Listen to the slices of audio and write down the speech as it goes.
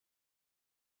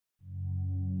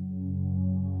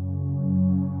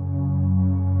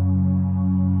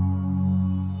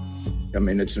I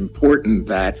mean, it's important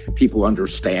that people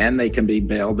understand they can be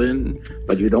bailed in,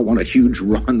 but you don't want a huge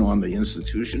run on the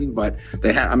institution. But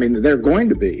they're going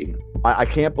to be. I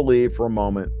can't believe for a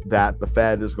moment that the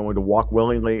Fed is going to walk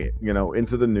willingly,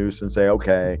 into the noose and say,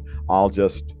 okay, I'll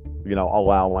just,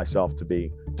 allow myself to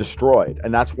be destroyed.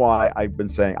 And that's why I've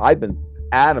been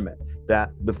adamant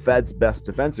that the Fed's best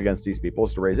defense against these people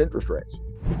is to raise interest rates.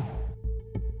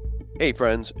 Hey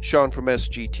friends, Sean from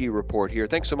SGT Report here.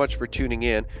 Thanks so much for tuning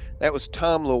in. That was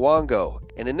Tom Luongo.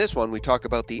 And in this one, we talk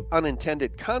about the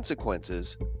unintended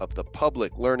consequences of the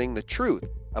public learning the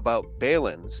truth about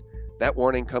bail-ins. That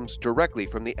warning comes directly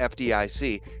from the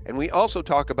FDIC. And we also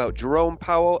talk about Jerome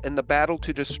Powell and the battle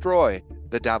to destroy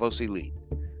the Davos elite.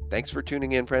 Thanks for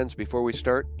tuning in, friends. Before we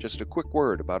start, just a quick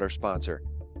word about our sponsor.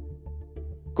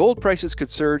 Gold prices could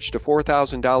surge to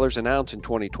 $4,000 an ounce in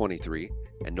 2023.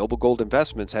 And Noble Gold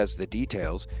Investments has the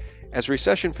details. As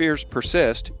recession fears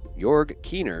persist, Jörg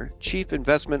Kiener, Chief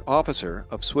Investment Officer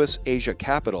of Swiss Asia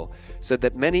Capital, said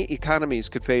that many economies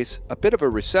could face a bit of a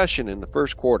recession in the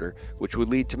first quarter, which would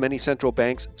lead to many central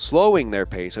banks slowing their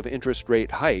pace of interest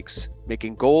rate hikes,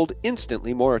 making gold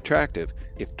instantly more attractive.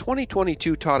 If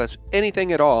 2022 taught us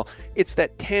anything at all, it's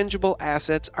that tangible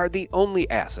assets are the only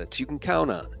assets you can count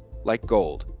on, like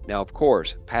gold. Now, of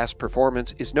course, past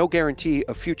performance is no guarantee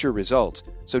of future results,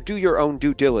 so do your own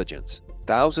due diligence.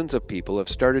 Thousands of people have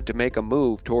started to make a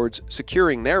move towards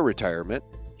securing their retirement.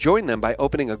 Join them by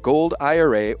opening a gold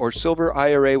IRA or silver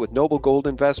IRA with Noble Gold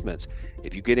Investments.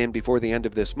 If you get in before the end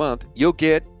of this month, you'll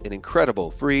get an incredible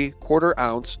free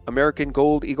quarter-ounce American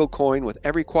Gold Eagle coin with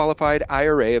every qualified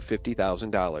IRA of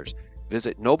 $50,000.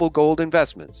 Visit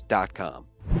noblegoldinvestments.com.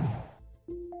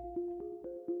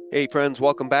 Hey friends,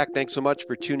 welcome back. Thanks so much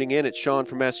for tuning in. It's Sean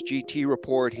from SGT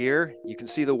Report here. You can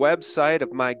see the website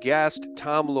of my guest,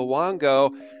 Tom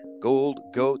Luongo, Gold,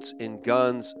 Goats, and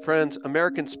Guns. Friends,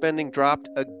 American spending dropped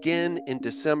again in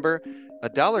December. A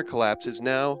dollar collapse is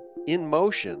now in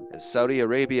motion as Saudi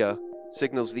Arabia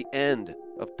signals the end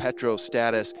of petro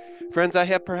status. Friends, I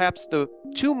have perhaps the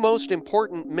two most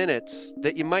important minutes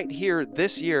that you might hear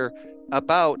this year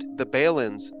about the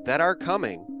bail-ins that are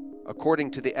coming. According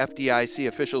to the FDIC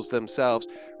officials themselves.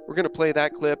 We're going to play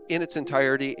that clip in its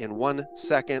entirety in 1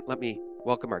 second. Let me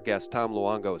welcome our guest. Tom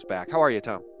Luongo is back. How are you,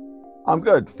 Tom? I'm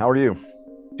good. How are you?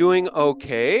 Doing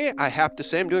okay. I have to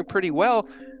say I'm doing pretty well,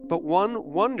 but one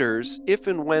wonders if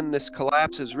and when this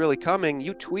collapse is really coming.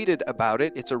 You tweeted about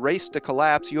it. It's a race to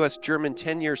collapse. U.S.-German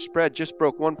 10-year spread just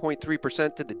broke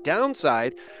 1.3% to the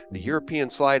downside. The European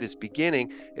slide is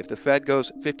beginning. If the Fed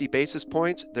goes 50 basis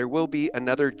points, there will be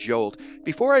another jolt.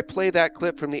 Before I play that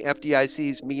clip from the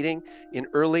FDIC's meeting in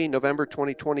early November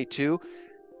 2022,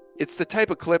 it's the type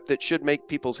of clip that should make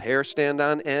people's hair stand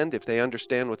on end if they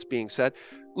understand what's being said.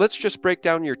 Let's just break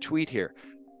down your tweet here.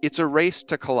 It's a race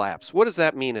to collapse. What does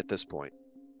that mean at this point?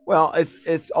 Well,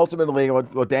 it's ultimately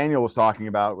what Daniel was talking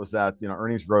about was that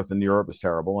earnings growth in Europe is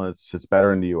terrible and it's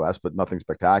better in the U.S., but nothing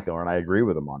spectacular, and I agree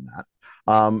with him on that.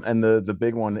 And the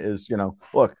big one is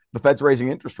look, the Fed's raising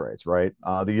interest rates, right?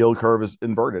 The yield curve is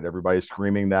inverted. Everybody's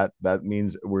screaming that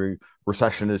means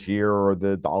recession is here or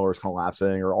the dollar is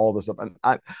collapsing or all this stuff. And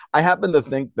I happen to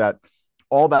think that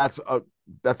all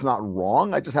that's not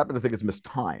wrong. I just happen to think it's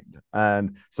mistimed.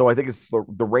 And so I think it's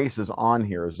the race is on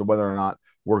here as to whether or not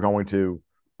we're going to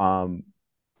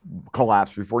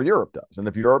collapse before Europe does. And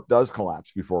if Europe does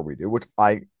collapse before we do, which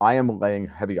I am laying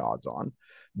heavy odds on,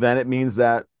 then it means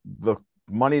that the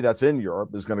money that's in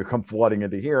Europe is going to come flooding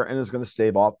into here and is going to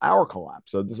stave off our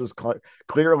collapse. So this is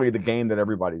clearly the game that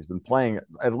everybody's been playing,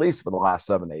 at least for the last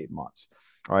 7 to 8 months.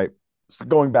 All right. So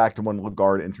going back to when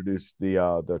Lagarde introduced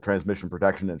the transmission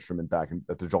protection instrument back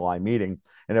at the July meeting,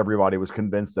 and everybody was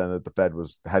convinced then that the Fed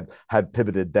had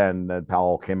pivoted then. Then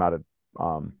Powell came out at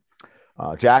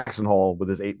Jackson Hole with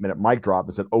his 8-minute mic drop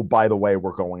and said, "Oh, by the way,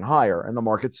 we're going higher," and the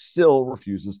market still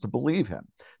refuses to believe him.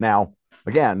 Now,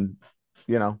 again,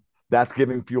 that's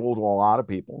giving fuel to a lot of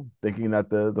people thinking that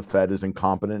the Fed is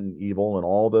incompetent and evil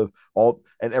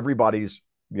and everybody's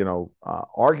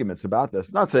arguments about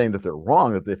this. Not saying that they're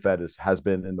wrong, that the Fed has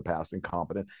been in the past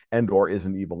incompetent and or is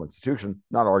an evil institution.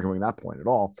 Not arguing that point at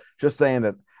all. Just saying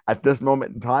that at this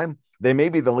moment in time, they may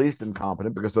be the least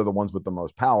incompetent because they're the ones with the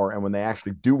most power. And when they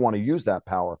actually do want to use that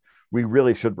power, we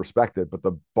really should respect it. But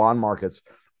the bond markets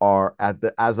are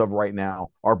as of right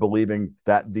now, are believing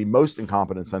that the most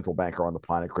incompetent central banker on the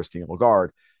planet, Christine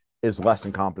Lagarde, is less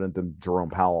incompetent than Jerome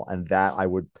Powell. And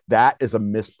that is a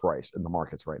misprice in the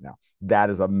markets right now.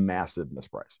 That is a massive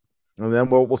misprice. And then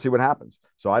we'll see what happens.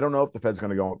 So I don't know if the Fed's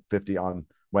going to go 50 on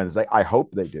Wednesday. I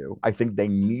hope they do. I think they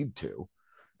need to.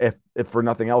 if for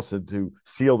nothing else, to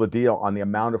seal the deal on the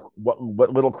amount of what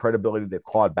little credibility they've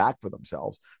clawed back for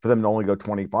themselves. For them to only go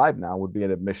 25 now would be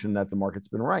an admission that the market's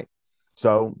been right.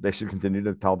 So they should continue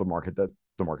to tell the market that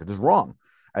the market is wrong,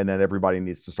 and then everybody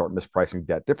needs to start mispricing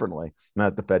debt differently, and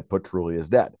that the Fed put truly is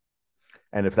dead.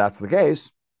 And if that's the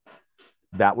case,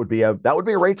 that would be a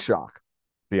rate shock, to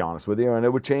be honest with you, and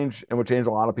it would change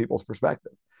a lot of people's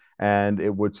perspective, and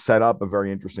it would set up a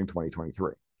very interesting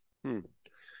 2023.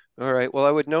 All right. Well,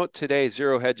 I would note today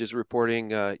Zero Hedge is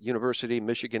reporting University of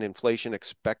Michigan inflation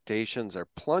expectations are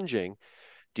plunging.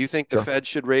 Do you think the Fed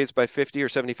should raise by 50 or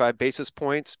 75 basis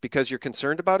points because you're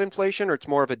concerned about inflation, or it's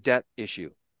more of a debt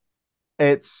issue?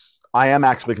 I am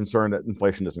actually concerned that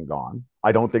inflation isn't gone.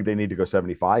 I don't think they need to go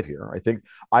 75 here. I think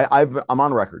I'm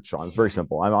on record, Sean. It's very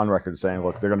simple. I'm on record saying,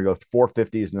 look, they're going to go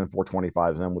 450s and then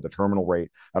 425s, and then with a terminal rate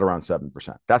at around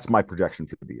 7%. That's my projection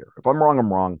for the year. If I'm wrong,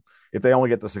 I'm wrong. If they only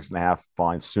get to 6.5,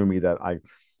 fine. Sue me that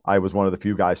I was one of the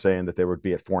few guys saying that they would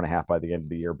be at 4.5 by the end of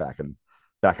the year back in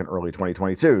early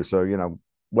 2022. So,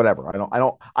 whatever.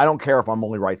 I don't care if I'm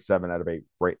only right 7 out of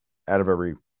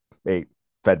every 8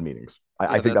 Fed meetings.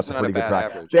 I think that's a pretty good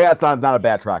track. Average. Yeah, it's not a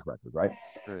bad track record, right?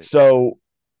 So,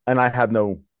 and I have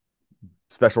no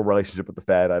special relationship with the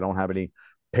Fed. I don't have any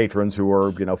patrons who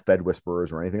are, Fed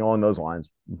whisperers or anything along those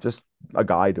lines. I'm just a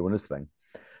guy doing his thing.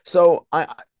 So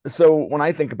when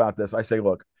I think about this, I say,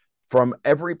 look, from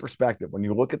every perspective, when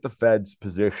you look at the Fed's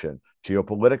position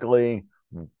geopolitically,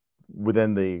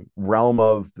 within the realm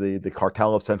of the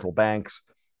cartel of central banks,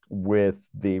 with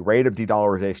the rate of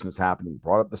de-dollarization that's happening,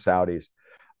 brought up the Saudis,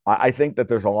 I think that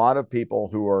there's a lot of people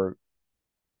who are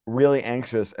really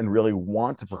anxious and really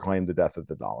want to proclaim the death of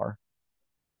the dollar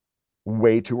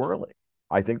way too early.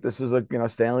 I think this is a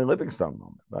Stanley Livingstone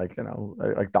moment,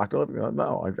 like Dr. Livingstone.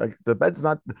 No,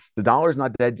 the dollar's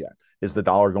not dead yet. Is the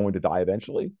dollar going to die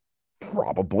eventually?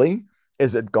 Probably.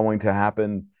 Is it going to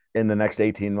happen in the next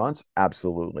 18 months?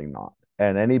 Absolutely not.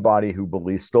 And anybody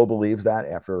who still believes that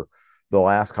after the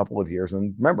last couple of years,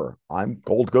 and remember, I'm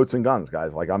gold, goats, and guns,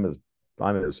 guys. Like I'm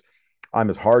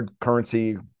as hard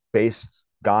currency based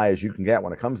guy as you can get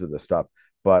when it comes to this stuff.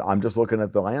 But I'm just looking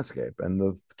at the landscape, and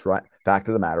the fact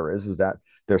of the matter is that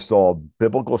there's still a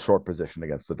biblical short position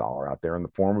against the dollar out there in the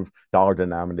form of dollar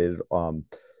denominated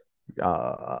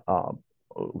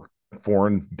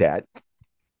foreign debt.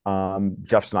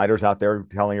 Jeff Snyder's out there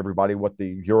telling everybody what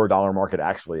the euro dollar market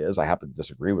actually is. I happen to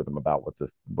disagree with him about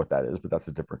what that is, but that's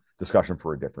a different discussion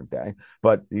for a different day.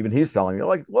 But even he's telling me,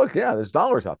 like, look, yeah, there's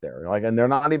dollars out there, and they're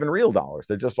not even real dollars.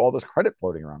 They're just all this credit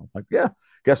floating around. I'm like, yeah,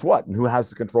 guess what? And who has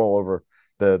the control over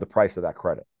the price of that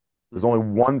credit? There's only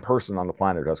one person on the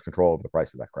planet who has control over the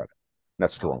price of that credit. And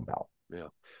that's Jerome Powell. Yeah.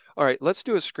 All right, let's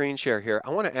do a screen share here.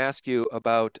 I want to ask you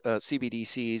about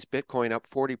CBDCs, Bitcoin up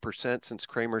 40% since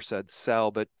Cramer said sell.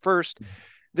 But first,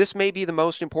 this may be the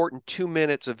most important 2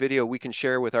 minutes of video we can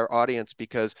share with our audience,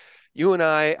 because you and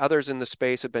I, others in the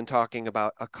space, have been talking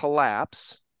about a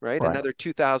collapse, right? Another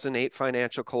 2008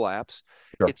 financial collapse.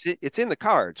 Sure. It's in the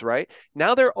cards, right?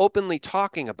 Now they're openly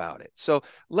talking about it. So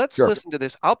let's listen to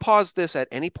this. I'll pause this at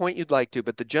any point you'd like to,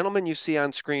 but the gentleman you see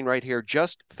on screen right here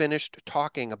just finished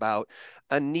talking about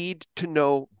a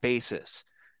need-to-know basis.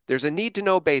 There's a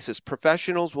need-to-know basis.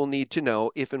 Professionals will need to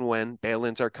know if and when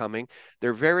bail-ins are coming.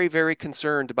 They're very, very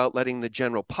concerned about letting the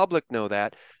general public know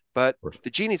that, but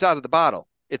the genie's out of the bottle.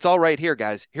 It's all right here,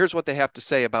 guys. Here's what they have to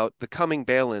say about the coming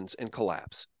bail-ins and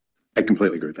collapse. I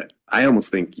completely agree with that. I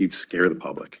almost think you'd scare the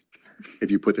public if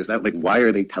you put this out. Like, why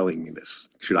are they telling me this?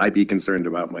 Should I be concerned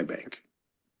about my bank?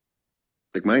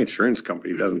 Like, my insurance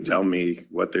company doesn't tell me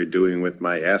what they're doing with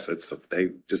my assets. They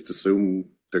just assume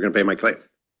they're going to pay my claim,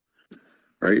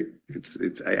 right?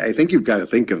 I think you've got to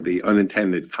think of the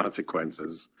unintended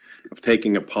consequences of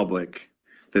taking a public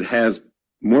that has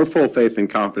more full faith and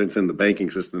confidence in the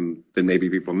banking system than maybe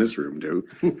people in this room do,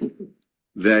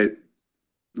 that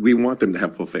we want them to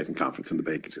have full faith and confidence in the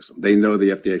banking system. They know the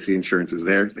FDIC insurance is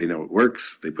there. They know it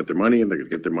works. They put their money in. They're going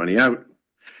to get their money out.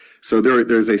 So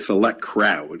there's a select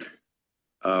crowd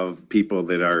of people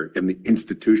that are in the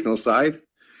institutional side.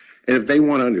 And if they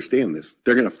want to understand this,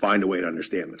 they're going to find a way to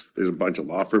understand this. There's a bunch of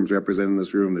law firms represented in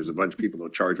this room. There's a bunch of people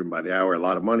that charge them by the hour a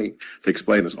lot of money to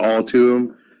explain this all to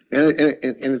them. And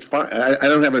it's fine. I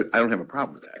don't have a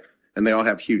problem with that. And they all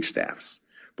have huge staffs.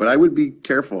 But I would be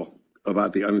careful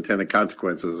about the unintended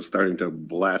consequences of starting to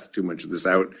blast too much of this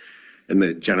out in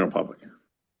the general public.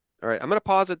 All right, I'm going to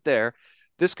pause it there.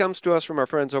 This comes to us from our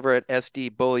friends over at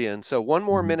SD Bullion. So one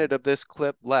more minute of this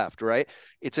clip left, right?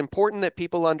 It's important that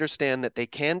people understand that they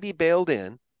can be bailed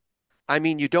in. I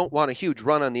mean, you don't want a huge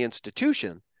run on the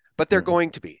institution, but they're going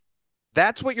to be.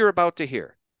 That's what you're about to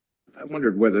hear. I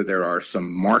wondered whether there are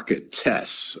some market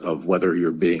tests of whether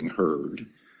you're being heard.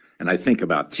 And I think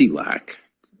about TLAC.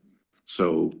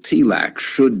 So TLAC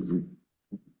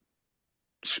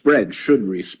should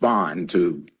respond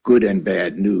to good and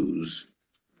bad news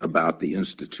about the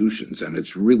institutions. And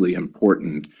it's really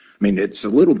important. I mean, it's a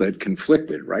little bit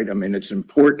conflicted, right? I mean, it's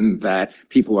important that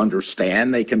people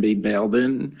understand they can be bailed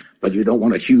in, but you don't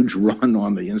want a huge run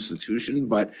on the institution.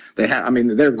 But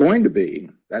they're going to be.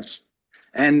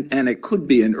 And it could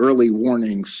be an early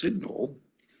warning signal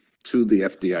to the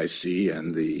FDIC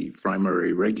and the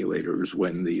primary regulators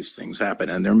when these things happen.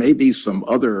 And there may be some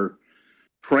other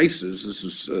prices. This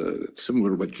is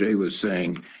similar to what Jay was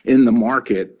saying in the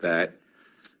market, that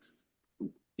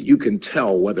you can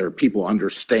tell whether people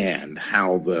understand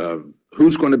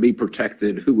who's going to be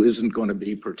protected, who isn't going to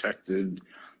be protected.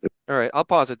 All right, I'll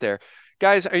pause it there.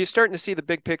 Guys, are you starting to see the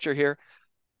big picture here?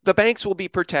 The banks will be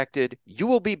protected. You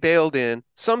will be bailed in.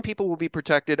 Some people will be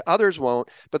protected. Others won't.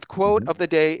 But the quote of the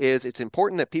day is, it's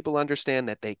important that people understand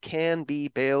that they can be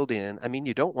bailed in. I mean,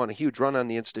 you don't want a huge run on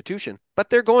the institution, but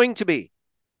they're going to be.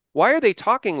 Why are they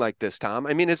talking like this, Tom?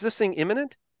 I mean, is this thing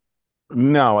imminent?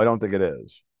 No, I don't think it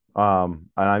is. And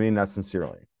I mean that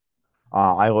sincerely.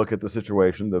 I look at the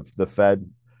situation, the Fed,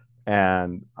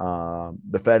 and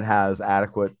the Fed has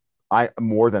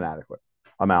more than adequate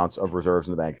amounts of reserves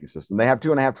in the banking system. They have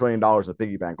 $2.5 trillion in a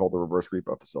piggy bank called the reverse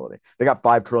repo facility. They got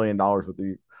 $5 trillion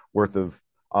worth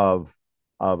of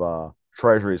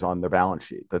treasuries on their balance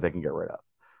sheet that they can get rid of.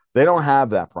 They don't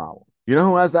have that problem. You know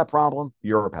who has that problem?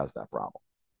 Europe has that problem.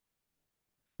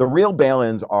 The real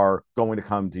bail-ins are going to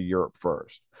come to Europe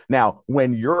first. Now,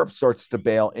 when Europe starts to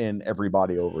bail in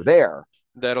everybody over there,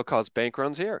 that'll cause bank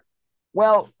runs here.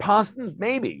 Well,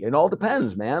 maybe. It all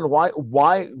depends, man. Why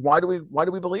do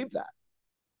we believe that?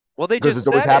 Well, they just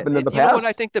always happened in the past. You know what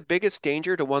I think the biggest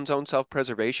danger to one's own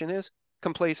self-preservation is?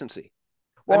 Complacency.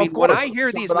 Well, I mean, when I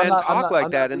hear these men talk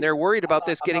like that and they're worried about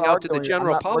this getting out to the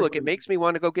general public, it makes me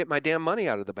want to go get my damn money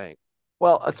out of the bank.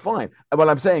 Well, it's fine. What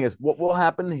I'm saying is, what will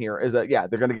happen here is that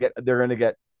they're going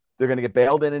to get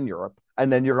bailed in Europe,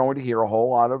 and then you're going to hear a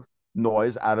whole lot of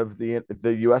noise out of the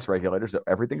U.S. regulators that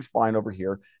everything's fine over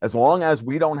here as long as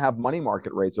we don't have money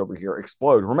market rates over here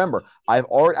explode. Remember,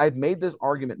 I've made this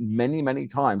argument many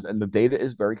times, and the data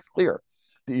is very clear.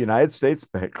 The United States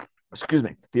bank,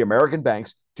 the American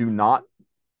banks do not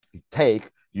take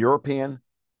European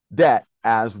debt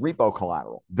as repo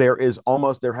collateral. There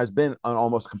has been an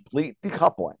almost complete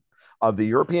decoupling of the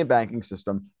European banking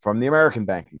system from the American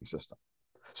banking system.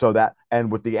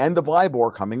 And with the end of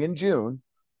LIBOR coming in June,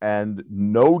 and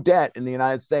no debt in the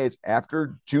United States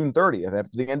after June 30th,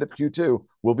 after the end of Q2,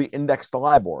 will be indexed to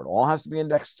LIBOR. It all has to be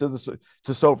indexed to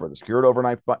SOFR, the Secured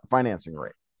Overnight Financing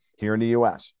Rate, here in the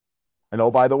U.S. And oh,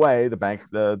 by the way, the Bank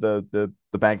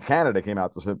of Canada came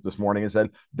out this morning and said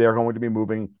they're going to be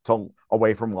moving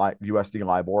away from USD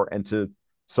LIBOR and to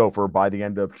SOFR by the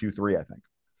end of Q3, I think.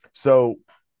 So,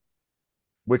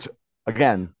 which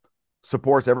again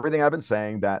supports everything I've been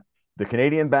saying, that the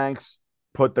Canadian banks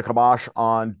put the kibosh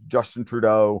on Justin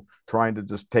Trudeau trying to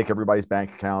just take everybody's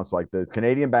bank accounts. Like, the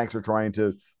Canadian banks are trying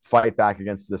to fight back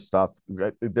against this stuff.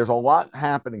 There's a lot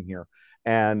happening here,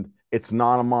 and it's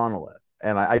not a monolith.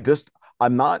 And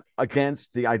I'm not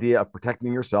against the idea of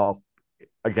protecting yourself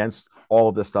against all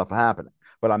of this stuff happening,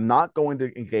 but I'm not going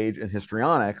to engage in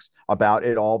histrionics about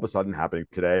it all of a sudden happening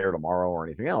today or tomorrow or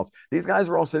anything else. These guys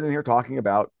are all sitting here talking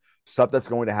about stuff that's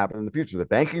going to happen in the future. The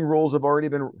banking rules have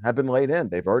been laid in.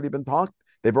 They've already been talked.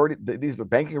 These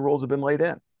banking rules have been laid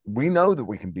in. We know that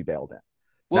we can be bailed in.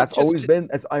 Well, that's always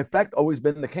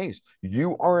been the case.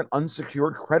 You are an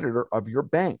unsecured creditor of your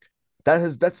bank.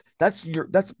 That's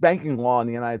banking law in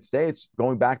the United States,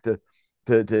 going back to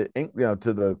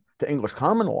English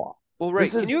common law. Well,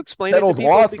 right. Can you explain settled it to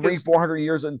law people? 400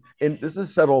 years, and this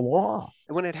is settled law.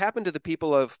 When it happened to the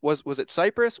people of was it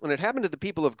Cyprus? When it happened to the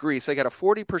people of Greece, they got a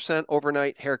 40%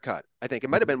 overnight haircut. I think it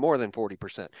might have been more than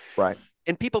 40%. Right.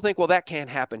 And people think, well, that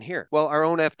can't happen here. Well, our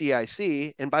own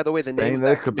FDIC, and by the way, the name of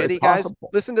that committee, guys,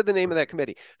 listen to the name of that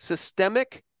committee: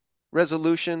 Systemic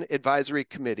Resolution Advisory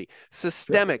Committee.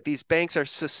 Systemic. Sure. These banks are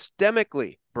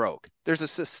systemically broke. There's a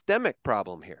systemic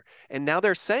problem here. And now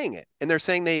they're saying it. And they're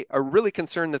saying they are really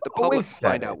concerned that the public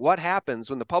find out. What happens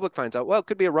when the public finds out? Well, it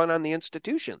could be a run on the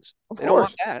institutions. They don't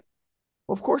want that.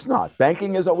 Well, of course not.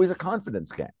 Banking is always a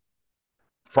confidence game.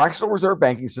 Fractional reserve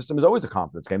banking system is always a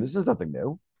confidence game. This is nothing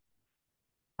new.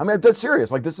 I mean, that's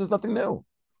serious. Like, this is nothing new.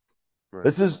 Right.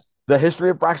 the history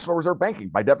of fractional reserve banking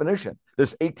by definition.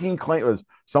 There's 18 claims,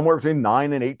 somewhere between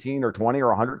 9 and 18 or 20 or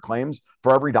 100 claims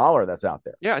for every dollar that's out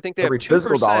there. Yeah, I think they have Every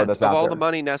physical dollar 2% that's of out all there. the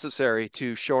money necessary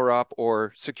to shore up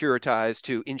or securitize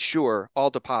to insure all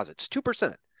deposits.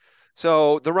 2%.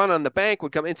 So the run on the bank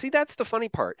would come. And see, that's the funny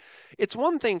part. It's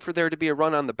one thing for there to be a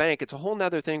run on the bank. It's a whole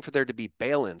nother thing for there to be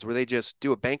bail-ins where they just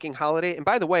do a banking holiday. And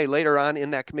by the way, later on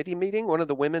in that committee meeting, one of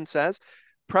the women says,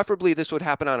 preferably this would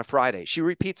happen on a Friday. She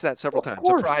repeats that several times.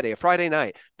 A Friday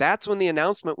night. That's when the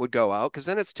announcement would go out because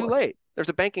then it's too late. There's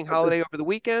a banking holiday over the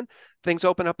weekend. Things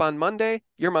open up on Monday.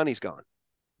 Your money's gone.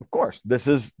 Of course, this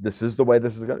is the way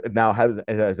this is going. Now,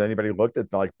 has anybody looked at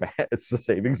it's the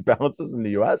savings balances in the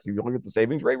U.S.? Have you looked at the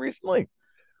savings rate recently?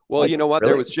 Well, you know what?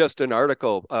 Really? There was just an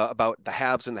article about the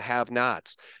haves and the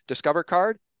have-nots. Discover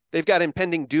Card, they've got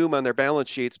impending doom on their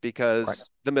balance sheets because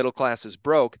the middle class is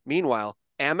broke. Meanwhile,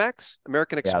 Amex,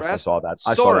 American Express, yes, I saw that.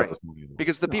 Soaring, I saw that this morning.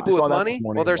 because the people with money,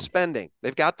 well, they're spending.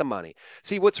 They've got the money.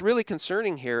 See, what's really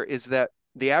concerning here is that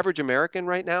the average American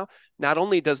right now not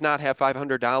only does not have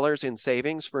 $500 in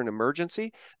savings for an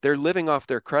emergency, they're living off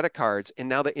their credit cards, and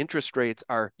now the interest rates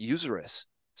are usurious.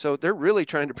 So they're really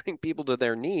trying to bring people to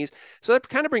their knees. So that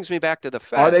kind of brings me back to the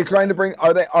Fed. Are they trying to bring?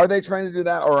 Are they trying to do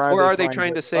that, or are they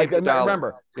trying to save the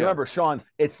dollar? Remember, Sean,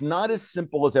 it's not as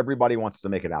simple as everybody wants to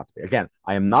make it out to be. Again,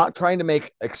 I am not trying to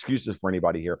make excuses for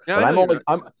anybody here, but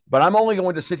I'm only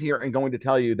going to sit here and going to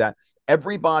tell you that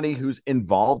everybody who's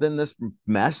involved in this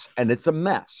mess, and it's a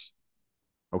mess,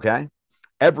 okay?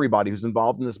 Everybody who's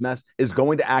involved in this mess is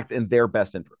going to act in their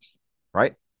best interest,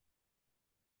 right?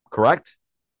 Correct?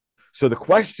 So the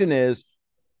question is,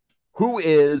 who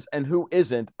is and who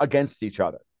isn't against each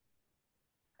other?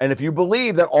 And if you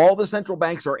believe that all the central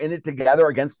banks are in it together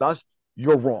against us,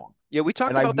 you're wrong. Yeah, we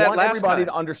talked about that last time. I want everybody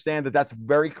to understand that that's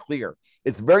very clear.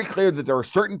 It's very clear that there are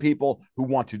certain people who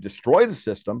want to destroy the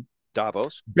system,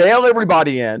 Davos, bail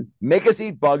everybody in, make us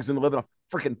eat bugs and live in a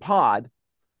freaking pod,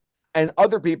 and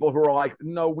other people who are like,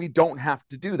 no, we don't have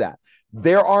to do that.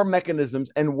 There are mechanisms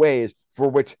and ways for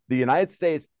which the United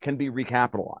States can be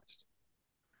recapitalized.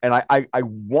 And I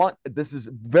want, this is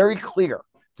very clear.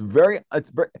 It's very,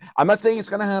 I'm not saying it's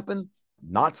going to happen.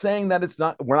 Not saying that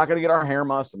we're not going to get our hair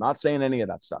mussed. I'm not saying any of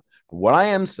that stuff. But what I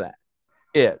am saying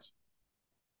is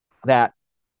that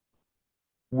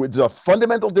with the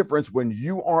fundamental difference when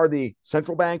you are the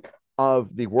central bank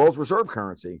of the world's reserve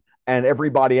currency and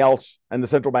everybody else and the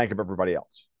central bank of everybody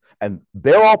else. And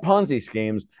they're all Ponzi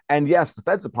schemes. And yes, the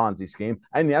Fed's a Ponzi scheme.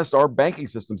 And yes, our banking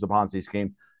system's a Ponzi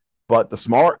scheme. But the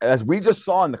smaller, as we just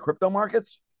saw in the crypto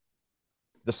markets,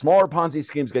 the smaller Ponzi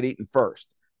schemes get eaten first.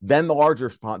 Then the larger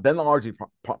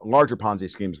Ponzi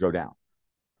schemes go down.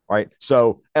 Right.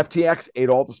 So FTX ate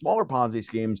all the smaller Ponzi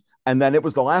schemes, and then it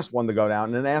was the last one to go down.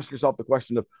 And then ask yourself the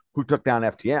question of who took down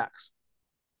FTX.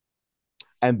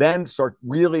 And then start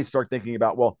thinking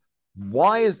about, well,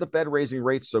 why is the Fed raising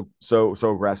rates so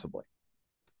aggressively?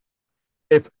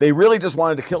 If they really just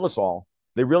wanted to kill us all,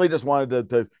 they really just wanted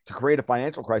to create a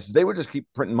financial crisis, they would just keep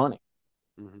printing money.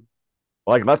 Mm-hmm.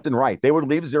 Like left and right. They would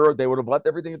leave zero. They would have left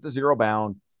everything at the zero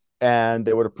bound, and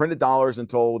they would have printed dollars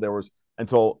until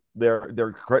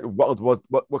their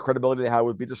what credibility they had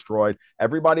would be destroyed.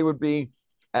 Everybody would be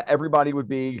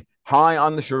high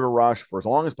on the sugar rush for as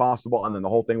long as possible, and then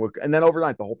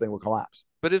overnight the whole thing would collapse.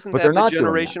 But isn't that the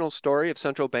generational story of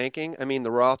central banking? I mean, the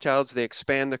Rothschilds, they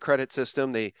expand the credit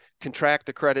system, they contract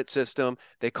the credit system,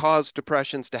 they cause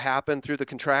depressions to happen through the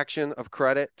contraction of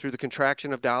credit, through the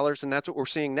contraction of dollars, and that's what we're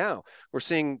seeing now. We're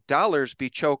seeing dollars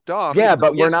be choked off. Yeah,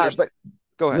 but we're not. But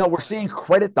go ahead. No, we're seeing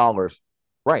credit dollars.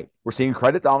 Right, we're seeing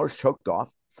credit dollars choked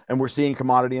off, and we're seeing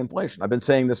commodity inflation. I've been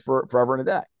saying this for forever and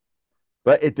a day,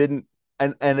 but it didn't.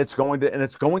 And it's going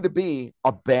to be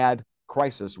a bad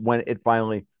crisis when it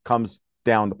finally comes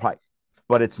down the pike.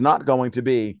 But it's not going to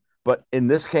be. But in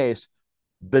this case,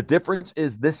 the difference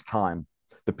is this time,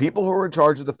 the people who are in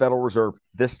charge of the Federal Reserve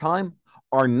this time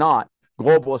are not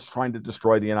globalists trying to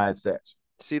destroy the United States.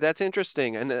 See, that's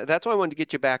interesting. And that's why I wanted to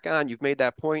get you back on. You've made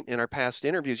that point in our past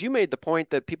interviews. You made the point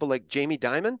that people like Jamie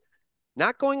Dimon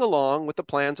not going along with the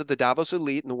plans of the Davos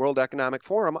elite and the World Economic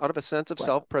Forum out of a sense of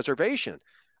self-preservation.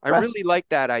 I really like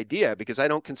that idea because I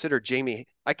don't consider Jamie,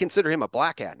 I consider him a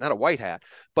black hat, not a white hat.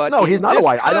 But no, he's not a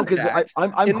white. I don't consider,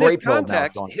 I'm in this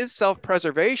context, his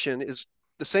self-preservation is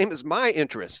the same as my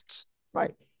interests.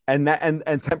 Right. And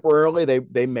temporarily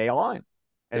they may align.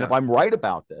 And if I'm right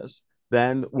about this,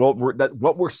 then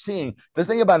what we're seeing, the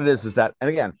thing about it is that, and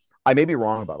again, I may be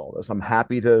wrong about all this. I'm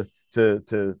happy to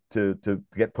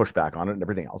get pushback on it and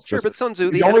everything else. Sure, but Sun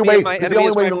Tzu, the only way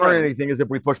to learn anything is if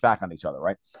we push back on each other,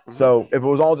 right? Mm-hmm. So if it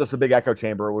was all just a big echo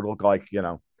chamber, it would look like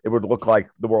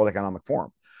the World Economic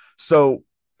Forum. So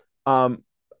I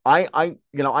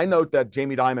note that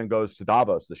Jamie Dimon goes to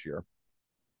Davos this year.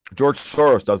 George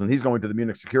Soros doesn't. He's going to the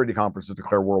Munich Security Conference to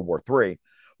declare World War III.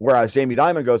 Whereas Jamie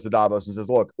Dimon goes to Davos and says,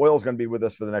 look, oil's going to be with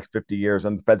us for the next 50 years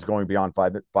and the Fed's going beyond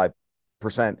 5%,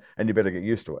 and you better get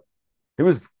used to it. He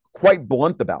was quite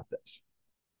blunt about this.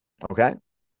 Okay.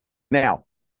 Now,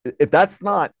 if that's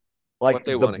not like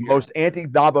the most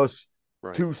anti-Davos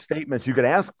two statements you could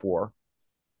ask for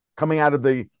coming out of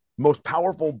the most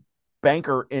powerful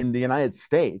banker in the United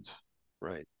States.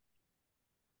 Right.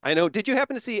 I know. Did you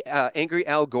happen to see angry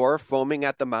Al Gore foaming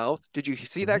at the mouth? Did you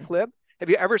see that clip? Have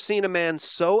you ever seen a man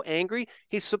so angry?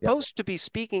 He's supposed to be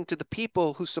speaking to the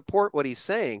people who support what he's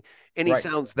saying, and he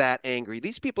sounds that angry.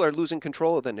 These people are losing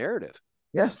control of the narrative.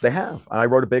 Yes, they have. I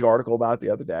wrote a big article about it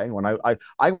the other day when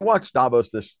I watched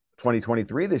Davos this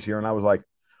 2023 this year, and I was like,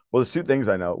 well, there's two things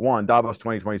I know. One, Davos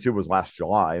 2022 was last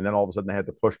July, and then all of a sudden they had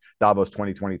to push Davos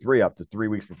 2023 up to 3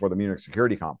 weeks before the Munich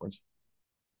Security Conference.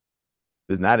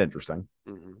 Isn't that interesting?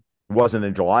 Mm-hmm. It wasn't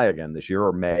in July again this year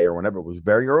or May or whenever. It was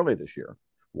very early this year.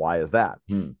 Why is that?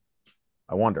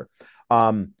 I wonder.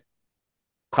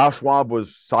 Klaus Schwab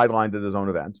was sidelined at his own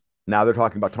event. Now they're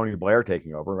talking about Tony Blair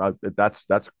taking over. That's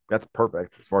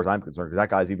perfect as far as I'm concerned, because that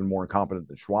guy's even more incompetent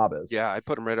than Schwab is. Yeah, I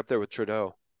put him right up there with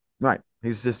Trudeau. Right.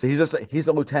 He's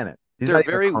a lieutenant. They're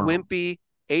very wimpy,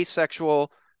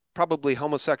 asexual, probably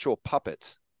homosexual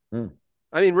puppets.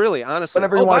 I mean, really, honestly.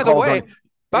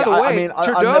 By the way,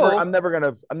 Trudeau. I'm never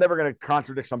gonna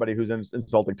contradict somebody who's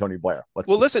insulting Tony Blair.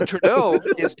 Listen, Trudeau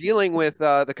is dealing with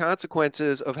the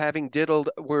consequences of having diddled.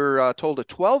 We're told a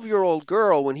 12-year-old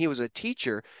girl when he was a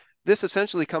teacher. This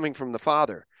essentially coming from the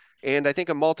father, and I think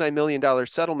a multi-million-dollar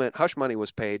settlement hush money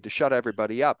was paid to shut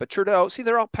everybody up. But Trudeau, see,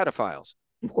 they're all pedophiles.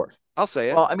 Of course, I'll say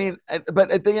it. Well, I mean,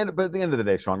 but at the end of the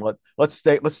day, Sean, let's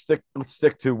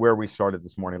stick to where we started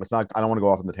this morning. I don't want to go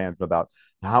off on the tangent about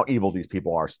how evil these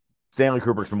people are. Stanley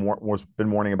Kubrick's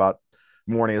been warning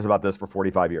us about this for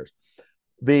 45 years.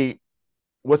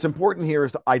 What's important here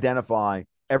is to identify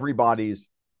everybody's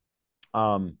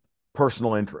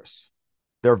personal interests,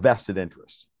 their vested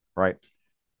interests, right?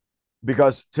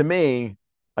 Because to me,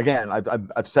 again,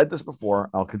 I've said this before.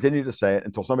 I'll continue to say it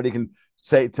until somebody can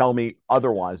tell me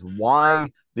otherwise. Why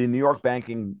the New York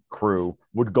banking crew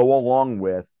would go along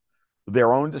with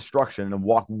their own destruction and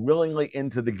walk willingly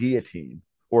into the guillotine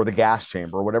or the gas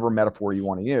chamber, or whatever metaphor you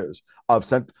want to use, of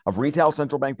retail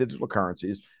central bank digital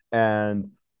currencies, and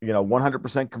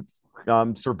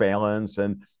 100% surveillance,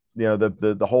 and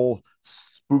the whole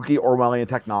spooky Orwellian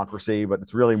technocracy, but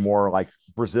it's really more like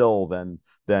Brazil than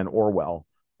Orwell.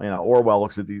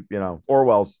 Orwell's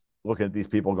looking at these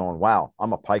people going, "Wow,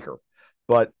 I'm a piker."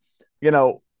 But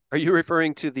are you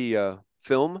referring to the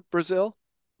film Brazil?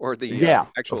 Or the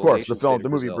actual, of course, the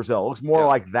movie Brazil. It looks more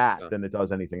like that than it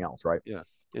does anything else, right? Yeah.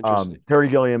 Terry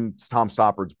Gilliam's Tom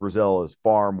Stoppard's Brazil is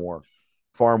far more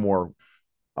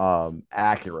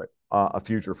accurate a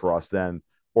future for us than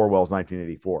Orwell's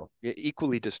 1984.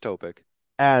 Equally dystopic,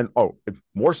 and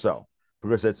more so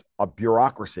because it's a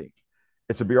bureaucracy.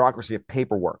 It's a bureaucracy of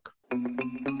paperwork.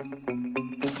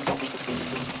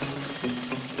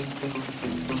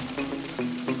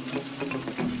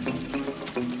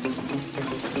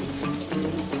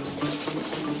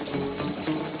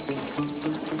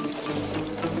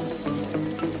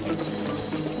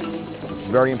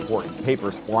 Very important.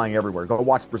 Papers flying everywhere. Go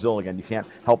watch Brazil again. You can't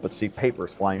help but see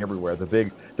papers flying everywhere. The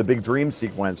big dream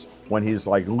sequence when he's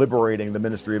like liberating the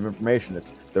Ministry of Information.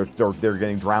 They're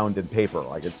getting drowned in paper.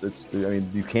 Like it's. I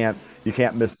mean, you can't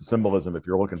miss the symbolism if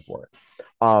you're looking for it.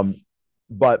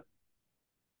 But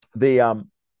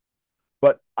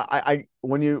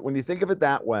when you think of it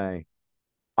that way,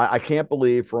 I can't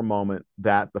believe for a moment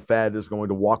that the Fed is going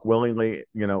to walk willingly,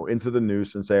 into the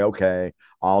noose and say, okay,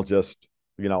 I'll just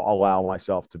allow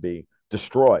myself to be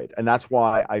destroyed. And that's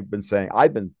why I've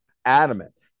been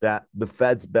adamant that the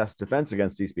Fed's best defense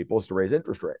against these people is to raise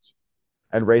interest rates,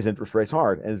 and raise interest rates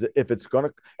hard. And if it's going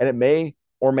to, and it may,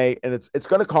 and it's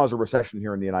going to cause a recession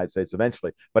here in the United States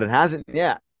eventually, but it hasn't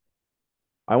yet.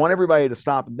 I want everybody to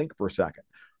stop and think for a second.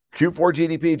 Q4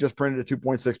 GDP just printed at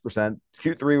 2.6%.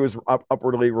 Q3 was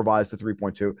upwardly revised to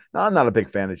 3.2. Now, I'm not a big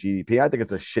fan of GDP. I think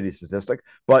it's a shitty statistic,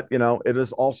 but it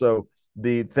is also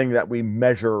the thing that we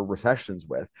measure recessions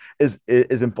with. Is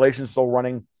inflation still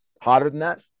running hotter than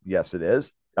that? Yes, it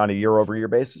is. On a year-over-year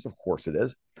basis, of course it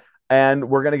is. And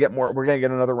we're going to get more. We're going to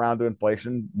get another round of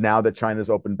inflation now that China's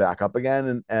opened back up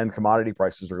again, and commodity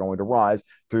prices are going to rise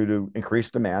through to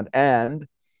increased demand, and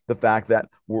the fact that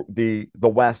the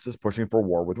West is pushing for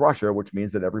war with Russia, which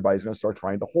means that everybody's going to start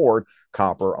trying to hoard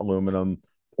copper, aluminum,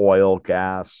 oil,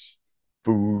 gas,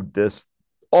 food,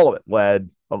 all of it, lead,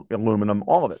 aluminum,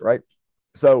 all of it, right?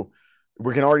 So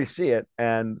we can already see it.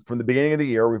 And from the beginning of the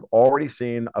year, we've already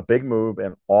seen a big move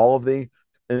in all of the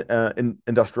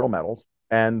industrial metals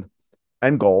and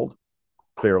gold,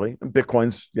 clearly. And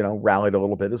Bitcoin's, rallied a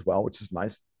little bit as well, which is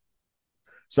nice.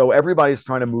 So everybody's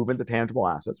trying to move into tangible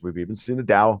assets. We've even seen the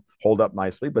Dow hold up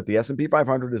nicely, but the S&P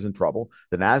 500 is in trouble.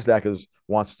 The Nasdaq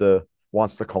wants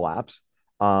to collapse.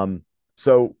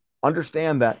 So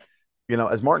understand that,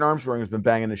 as Martin Armstrong has been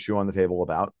banging his shoe on the table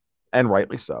about, and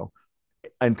rightly so,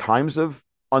 in times of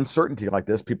uncertainty like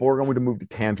this, people are going to move to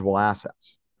tangible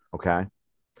assets. Okay.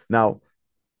 Now,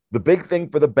 the big thing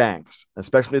for the banks,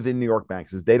 especially the New York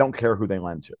banks, is they don't care who they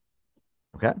lend to.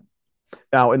 Okay.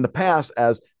 Now, in the past,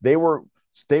 as they were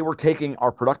taking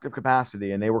our productive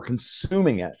capacity and they were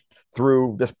consuming it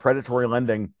through this predatory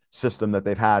lending system that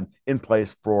they've had in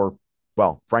place for,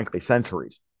 well, frankly,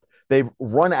 centuries. They've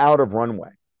run out of runway.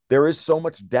 There is so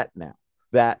much debt now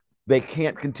that they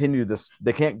can't continue this.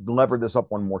 They can't lever this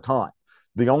up one more time.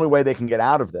 The only way they can get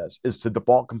out of this is to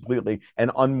default completely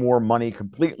and unmoor money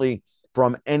completely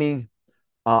from any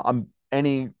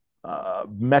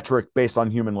metric based on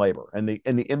human labor and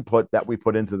the input that we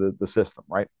put into the system,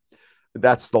 right?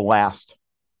 That's the last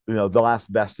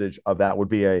vestige of that would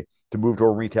be to move to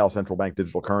a retail central bank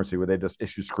digital currency where they just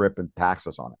issue script and tax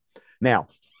us on it. Now,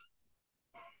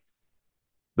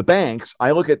 the banks,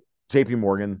 I look at JP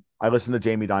Morgan, I listen to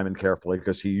Jamie Dimon carefully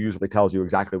because he usually tells you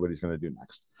exactly what he's going to do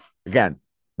next. Again,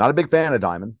 not a big fan of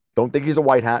Dimon. Don't think he's a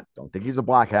white hat. Don't think he's a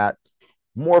black hat.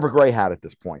 More of a gray hat at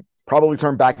this point. Probably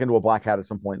turn back into a black hat at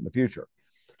some point in the future.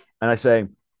 And I say,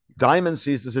 Dimon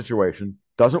sees the situation,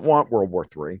 doesn't want World War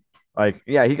III. Like,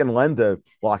 yeah, he can lend to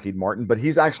Lockheed Martin, but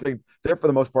he's actually there for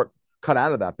the most part cut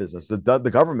out of that business. The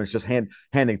government's just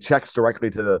handing checks directly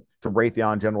to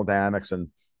Raytheon, General Dynamics,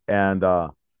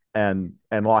 and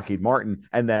Lockheed Martin,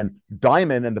 and then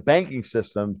Dimon and the banking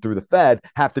system through the Fed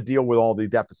have to deal with all the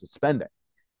deficit spending,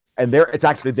 and it's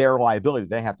actually their liability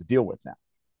they have to deal with now.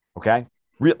 Okay,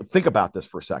 think about this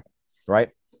for a second, right?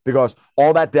 Because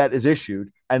all that debt is issued,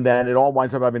 and then it all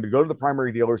winds up having to go to the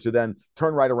primary dealers who then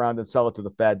turn right around and sell it to the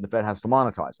Fed, and the Fed has to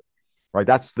monetize it, right?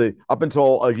 That's up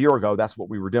until a year ago, that's what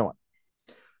we were doing.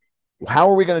 How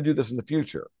are we going to do this in the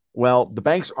future? Well, the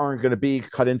banks aren't going to be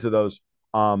cut into those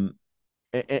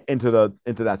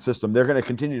into that system. They're going to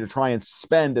continue to try and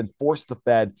spend and force the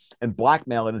Fed and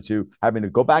blackmail it into having to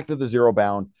go back to the zero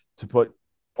bound to put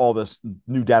all this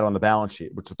new debt on the balance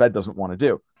sheet, which the Fed doesn't want to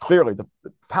do. Clearly,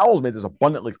 Powell's made this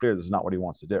abundantly clear this is not what he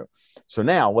wants to do. So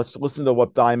now let's listen to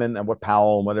what Dimon and what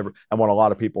Powell and what a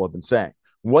lot of people have been saying.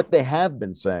 What they have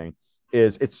been saying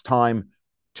is it's time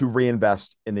to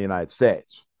reinvest in the United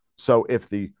States. So if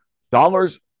the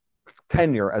dollar's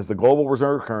tenure as the global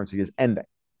reserve currency is ending,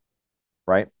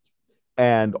 right,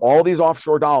 and all these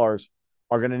offshore dollars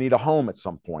are going to need a home at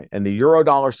some point. And the euro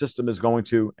dollar system is going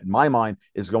to, in my mind,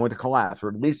 is going to collapse, or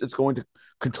at least it's going to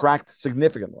contract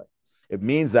significantly. It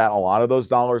means that a lot of those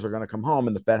dollars are going to come home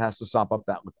and the Fed has to sop up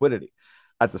that liquidity.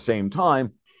 At the same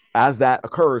time, as that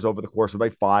occurs over the course of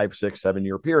a 5, 6, 7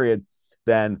 year period,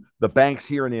 then the banks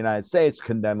here in the United States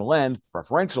can then lend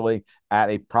preferentially at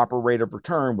a proper rate of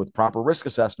return with proper risk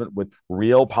assessment with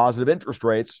real positive interest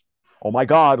rates. Oh my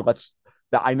God,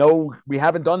 I know we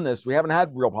haven't done this. We haven't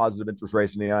had real positive interest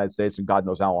rates in the United States and God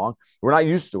knows how long. We're not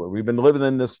used to it. We've been living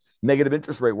in this negative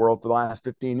interest rate world for the last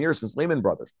 15 years since Lehman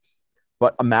Brothers.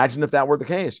 But imagine if that were the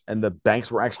case and the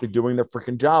banks were actually doing their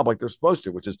freaking job like they're supposed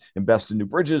to, which is invest in new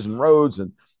bridges and roads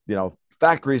and,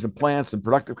 factories and plants and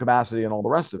productive capacity and all the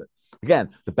rest of it. Again,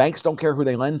 the banks don't care who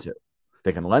they lend to.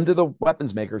 They can lend to the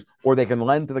weapons makers or they can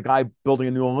lend to the guy building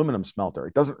a new aluminum smelter.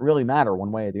 It doesn't really matter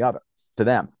one way or the other to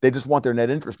them. They just want their net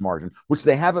interest margin, which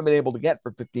they haven't been able to get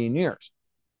for 15 years.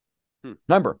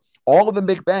 Remember, all of the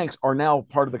big banks are now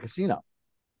part of the casino.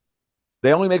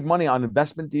 They only make money on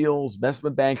investment deals,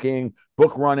 investment banking,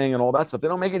 book running, and all that stuff. They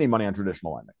don't make any money on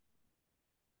traditional lending.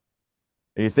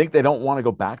 And you think they don't want to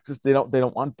go back to they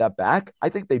don't want that back? I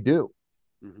think they do.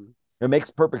 Mm-hmm. It makes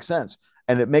perfect sense.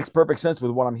 And it makes perfect sense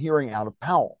with what I'm hearing out of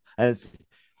Powell. And it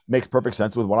makes perfect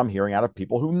sense with what I'm hearing out of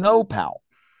people who know Powell,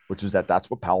 which is that's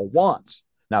what Powell wants.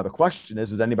 Now, the question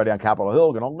is anybody on Capitol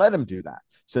Hill going to let him do that?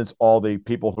 Since all the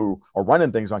people who are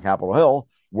running things on Capitol Hill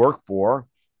work for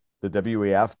the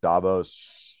WEF,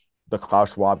 Davos, the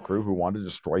Klaus Schwab crew who want to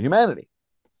destroy humanity.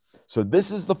 So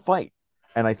this is the fight.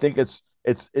 And I think it's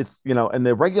and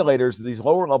the regulators, these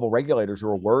lower level regulators who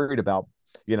are worried about,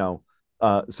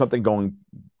 something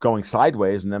going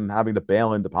sideways and them having to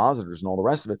bail in depositors and all the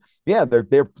rest of it. Yeah,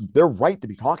 they're right to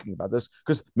be talking about this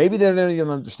because maybe they don't even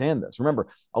understand this. Remember,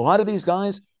 a lot of these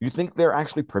guys, you think they're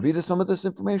actually privy to some of this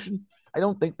information? I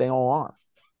don't think they all are.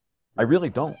 I really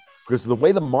don't. because the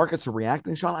way the markets are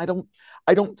reacting, Sean,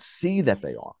 I don't see that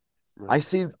they are. Right. I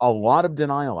see a lot of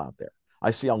denial out there.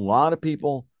 I see a lot of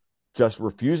people just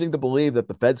refusing to believe that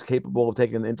the Fed's capable of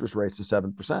taking the interest rates to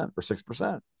 7% or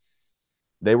 6%.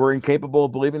 They were incapable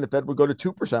of believing the Fed would go to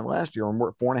 2% last year, and we're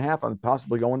at 4.5% and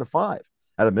possibly going to 5%.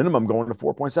 At a minimum, going to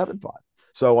 4.75%.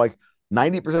 So like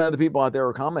 90% of the people out there who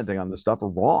are commenting on this stuff are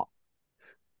wrong.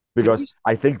 Because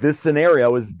I think this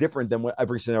scenario is different than what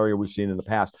every scenario we've seen in the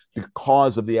past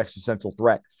because of the existential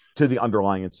threat to the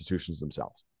underlying institutions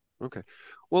themselves. Okay.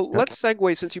 Well, let's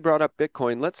segue, since you brought up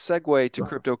Bitcoin, let's segue to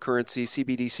cryptocurrency,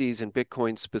 CBDCs, and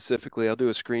Bitcoin specifically. I'll do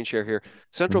a screen share here.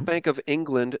 Central Bank of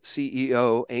England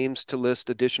CEO aims to list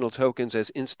additional tokens as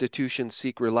institutions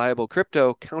seek reliable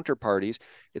crypto counterparties.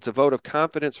 It's a vote of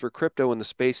confidence for crypto when the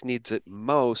space needs it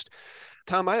most.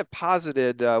 Tom, I have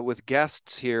posited with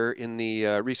guests here in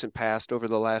the recent past over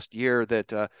the last year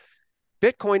that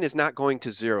Bitcoin is not going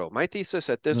to zero. My thesis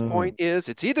at this point is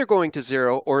it's either going to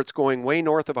zero or it's going way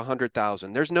north of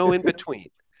 100,000. There's no in between.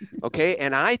 Okay.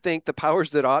 And I think the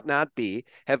powers that ought not be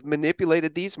have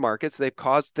manipulated these markets. They've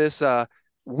caused this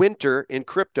winter in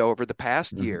crypto over the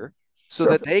past year so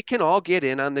that they can all get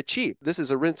in on the cheap. This is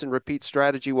a rinse and repeat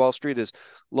strategy Wall Street has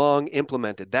long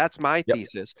implemented. That's my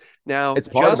thesis. Now, it's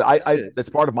part of it. That's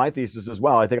part of my thesis as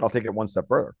well. I think I'll take it one step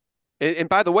further. And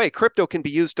by the way, crypto can be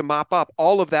used to mop up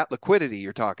all of that liquidity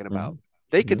you're talking about.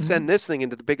 They could send this thing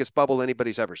into the biggest bubble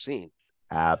anybody's ever seen.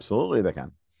 Absolutely, they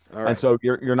can. All right. And so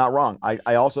you're not wrong.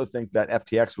 I also think that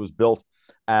FTX was built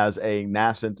as a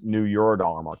nascent new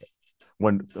Eurodollar market.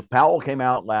 When Powell came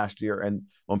out last year, and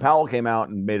when Powell came out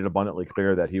and made it abundantly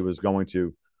clear that he was going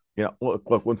to,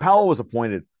 look, when Powell was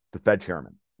appointed the Fed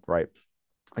chairman, right,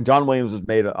 and John Williams was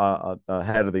made a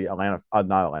head of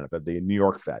the the New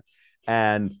York Fed,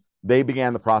 and they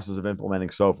began the process of implementing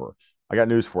SOFR. I got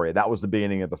news for you. That was the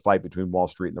beginning of the fight between Wall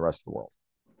Street and the rest of the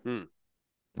world.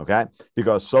 Okay?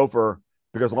 Because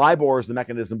LIBOR is the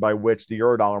mechanism by which the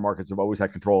Eurodollar markets have always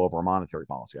had control over monetary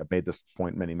policy. I've made this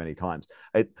point many, many times.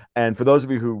 And for those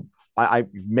of you who I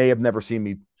may have never seen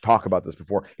me talk about this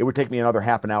before, it would take me another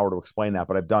half an hour to explain that,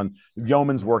 but I've done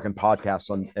yeoman's work in podcasts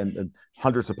and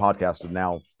hundreds of podcasts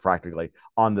now practically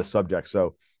on this subject.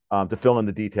 So to fill in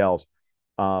the details,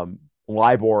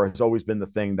 LIBOR has always been the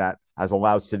thing that has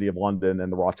allowed City of London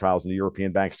and the Rothschilds and the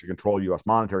European banks to control U.S.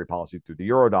 monetary policy through the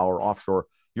Eurodollar, offshore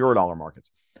Eurodollar markets.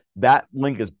 That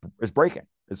link is breaking.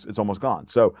 It's almost gone.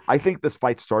 So I think this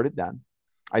fight started then.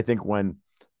 I think when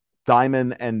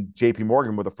Diamond and JP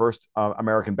Morgan were the first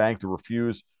American bank to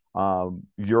refuse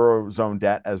Eurozone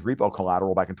debt as repo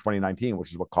collateral back in 2019,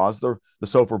 which is what caused the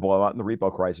SOFR blowout and the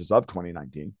repo crisis of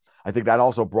 2019. I think that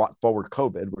also brought forward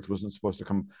COVID, which wasn't supposed to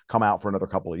come out for another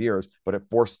couple of years, but it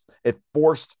forced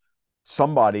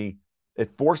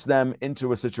them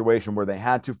into a situation where they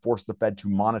had to force the Fed to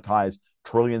monetize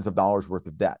trillions of dollars worth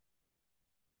of debt,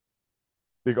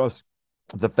 because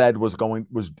the Fed was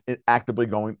actively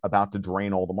about to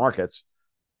drain all the markets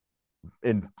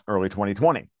in early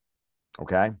 2020.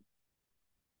 Okay.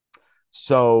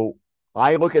 So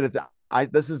I look at it.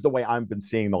 This is the way I've been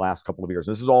seeing the last couple of years.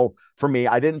 This is all for me.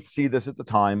 I didn't see this at the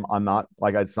time. It's not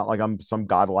like I'm some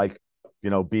godlike,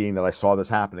 being that I saw this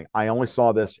happening. I only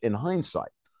saw this in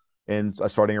hindsight, and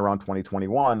starting around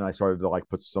 2021, and I started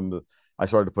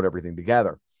to put everything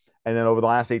together. And then over the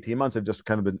last 18 months, I've just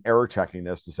kind of been error checking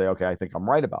this to say, okay, I think I'm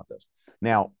right about this.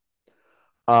 Now,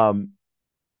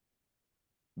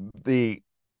 the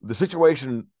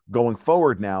situation going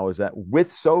forward now is that with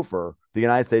SOFR, the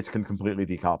United States can completely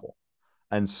decouple.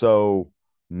 And so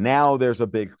now there's a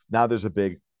big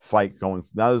fight going.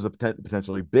 Now there's a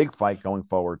potentially big fight going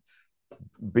forward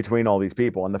between all these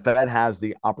people, and the Fed has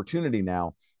the opportunity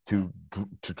now to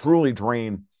truly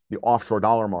drain the offshore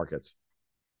dollar markets,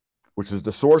 which is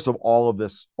the source of all of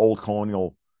this old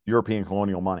European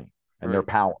colonial money and their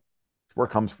power. It's where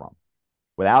it comes from.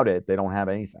 Without it, they don't have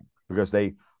anything, because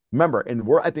they remember, and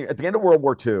we're at the end of World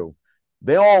War II,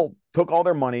 they all took all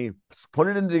their money, put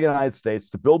it into the United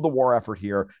States to build the war effort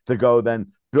here, to go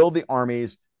then build the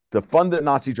armies, to fund the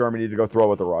Nazi Germany to go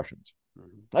throw at the Russians.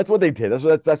 That's what they did.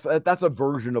 That's a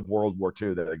version of World War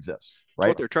II that exists, right? That's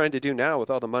what they're trying to do now with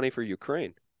all the money for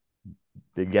Ukraine.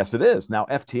 Yes, it is. Now,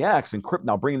 FTX and crypto,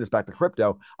 now bringing this back to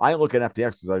crypto, I look at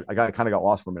FTX because I kind of got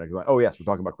lost for a minute. Oh, yes, we're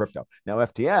talking about crypto. Now,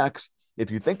 FTX,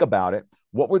 if you think about it,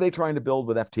 what were they trying to build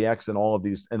with FTX and all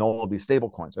of these stable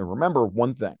coins? And remember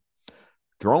one thing.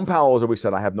 Jerome Powell has always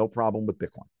said, I have no problem with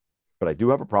Bitcoin, but I do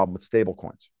have a problem with stable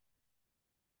coins.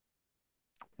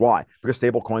 Why? Because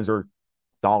stable coins are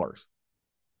dollars.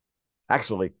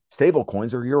 Actually, stable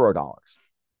coins are Eurodollars.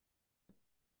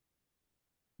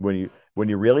 when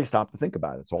you really stop to think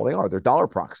about it, that's all they are. They're dollar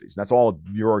proxies. That's all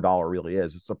euro dollar really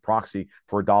is. It's a proxy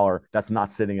for a dollar that's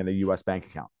not sitting in a U.S. bank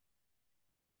account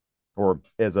or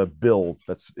as a bill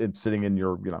that's sitting in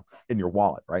your in your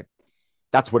wallet, right?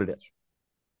 That's what it is.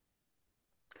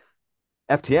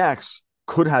 FTX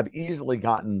could have easily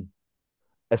gotten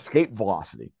escape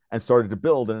velocity and started to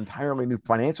build an entirely new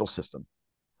financial system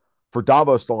for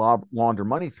Davos to launder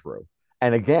money through,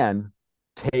 and again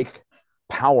take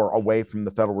power away from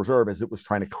the Federal Reserve as it was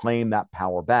trying to claim that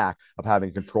power back of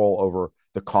having control over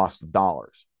the cost of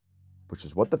dollars, which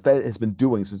is what the Fed has been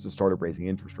doing since it started raising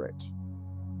interest rates.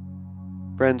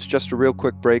 Friends, just a real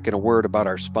quick break and a word about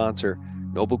our sponsor.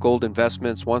 Noble Gold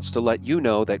Investments wants to let you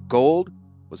know that gold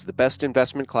was the best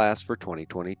investment class for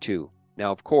 2022.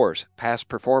 Now, of course, past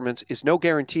performance is no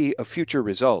guarantee of future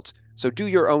results, so do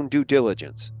your own due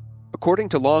diligence. According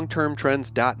to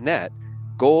longtermtrends.net,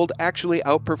 gold actually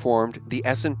outperformed the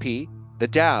S&P, the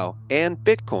Dow, and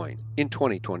Bitcoin in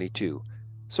 2022.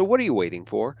 So what are you waiting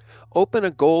for? Open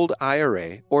a gold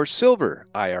IRA or silver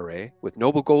IRA with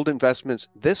Noble Gold Investments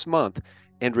this month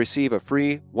and receive a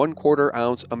free 1/4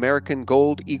 ounce American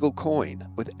Gold Eagle coin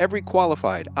with every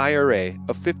qualified IRA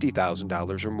of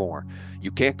 $50,000 or more.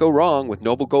 You can't go wrong with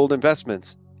Noble Gold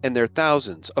Investments and their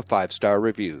thousands of 5-star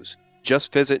reviews.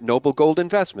 Just visit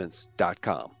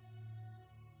noblegoldinvestments.com.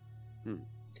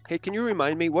 Hey, can you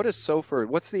remind me, what is SOFR?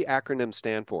 What's the acronym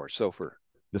stand for, SOFR?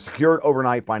 The secured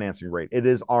overnight financing rate. It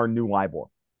is our new LIBOR.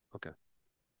 Okay.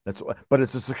 But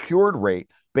it's a secured rate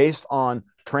based on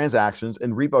transactions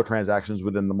and repo transactions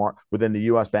within the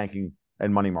U.S. banking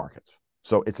and money markets.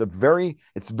 So it's very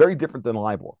different than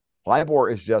LIBOR. LIBOR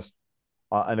is just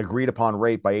an agreed upon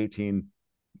rate by 18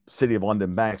 City of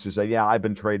London banks who say, yeah, I've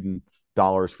been trading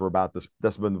dollars for about this.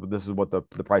 This is what the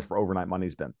price for overnight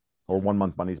money's been, or 1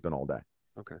 month money's been all day.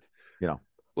 Okay. Well,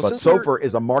 but SOFR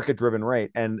is a market driven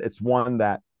rate, and it's one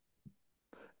that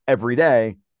every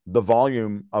day the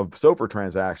volume of SOFR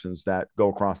transactions that go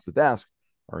across the desk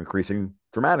are increasing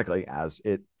dramatically as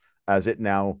it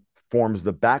now forms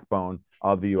the backbone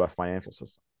of the U.S. financial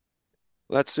system.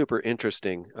 Well, that's super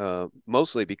interesting,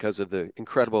 mostly because of the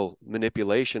incredible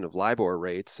manipulation of LIBOR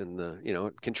rates and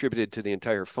it contributed to the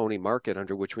entire phony market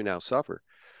under which we now suffer.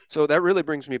 So that really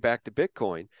brings me back to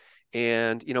Bitcoin.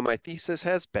 And, my thesis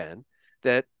has been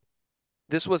that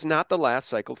this was not the last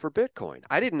cycle for Bitcoin.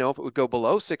 I didn't know if it would go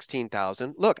below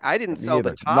 16,000. Look, I didn't sell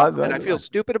the top, and I feel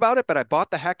stupid about it, but I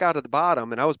bought the heck out of the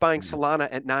bottom, and I was buying Solana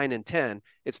at 9 and 10.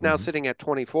 It's now sitting at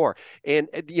 24. And,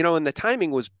 and the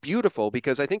timing was beautiful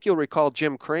because I think you'll recall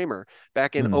Jim Cramer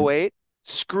back in 08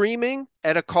 screaming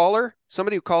at a caller,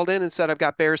 somebody who called in and said, I've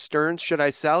got Bear Stearns. Should I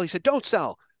sell? He said, don't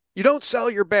sell. You don't sell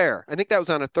your bear. I think that was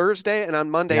on a Thursday, and on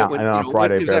Monday it went, on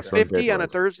Friday, it was at 50 on a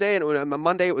Thursday, and on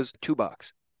Monday it was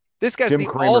 $2. This guy's Jim the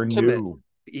Cramer ultimate. knew.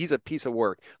 He's a piece of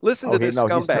work. Listen to this He's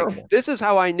scumbag. terrible. This is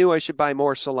how I knew I should buy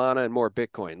more Solana and more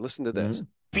Bitcoin. Listen to this.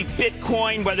 Be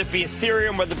Bitcoin, whether it be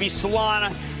Ethereum, whether it be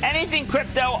Solana, anything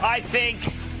crypto, I think.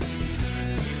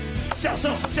 Sell.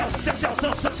 Help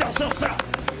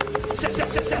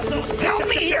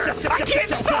me here. I can't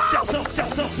stop.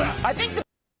 I think.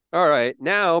 All right.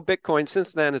 Now, Bitcoin,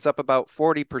 since then, is up about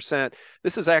 40%.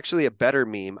 This is actually a better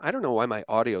meme. I don't know why my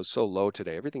audio is so low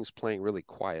today. Everything's playing really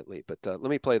quietly, but let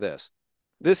me play this.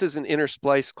 This is an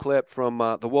intersplice clip from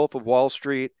The Wolf of Wall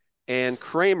Street. And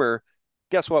Cramer,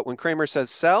 guess what? When Cramer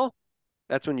says sell,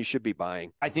 that's when you should be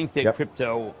buying. I think that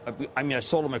crypto, I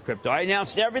sold my crypto. I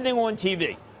announced everything on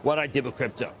TV, what I did with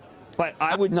crypto. But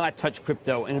I would not touch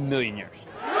crypto in a million years.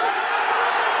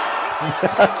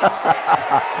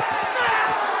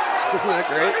 Isn't that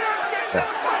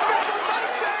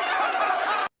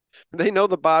great? They know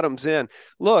the bottom's in.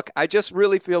 Look, I just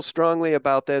really feel strongly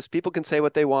about this. People can say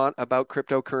what they want about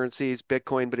cryptocurrencies,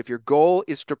 Bitcoin, but if your goal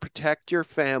is to protect your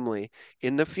family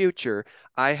in the future,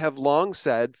 I have long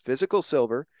said physical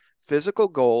silver, physical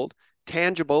gold,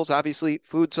 tangibles, obviously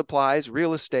food supplies,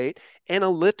 real estate, and a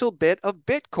little bit of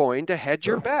Bitcoin to hedge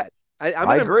your bet.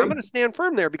 I'm going to stand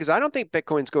firm there because I don't think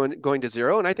Bitcoin's going to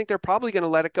zero, and I think they're probably going to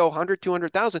let it go 100,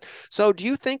 200,000. So do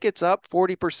you think it's up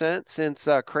 40% since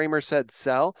Cramer said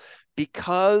sell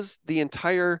because the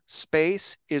entire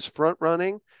space is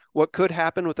front-running what could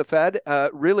happen with the Fed,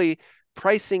 really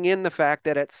pricing in the fact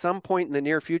that at some point in the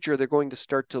near future, they're going to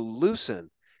start to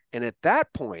loosen? And at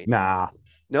that point... No?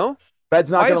 Fed's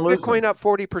not going to loosen. Why is Bitcoin up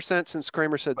 40% since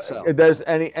Cramer said sell? There's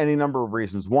any number of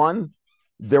reasons. One,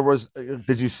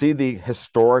 did you see the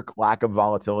historic lack of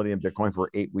volatility in Bitcoin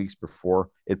for 8 weeks before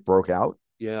it broke out?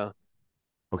 Yeah.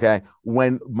 Okay.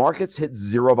 When markets hit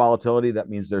zero volatility, that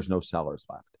means there's no sellers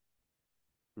left.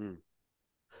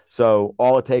 So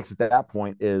all it takes at that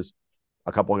point is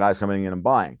a couple of guys coming in and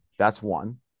buying. That's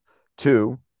one.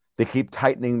 Two, they keep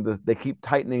tightening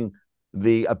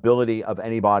the ability of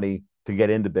anybody to get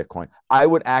into Bitcoin. I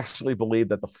would actually believe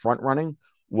that the front running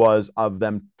was of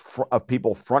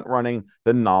people front running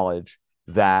the knowledge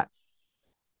that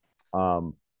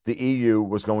the EU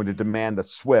was going to demand that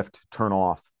SWIFT turn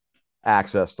off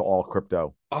access to all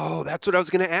crypto. Oh, that's what I was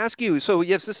going to ask you. So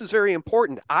yes, this is very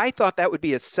important. I thought that would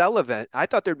be a sell event. I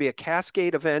thought there'd be a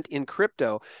cascade event in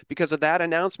crypto because of that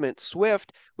announcement.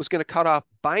 SWIFT was going to cut off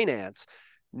Binance.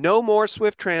 No more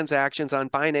SWIFT transactions on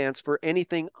Binance for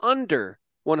anything under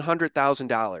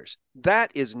 $100,000.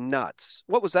 That is nuts.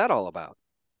 What was that all about?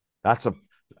 This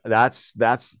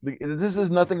is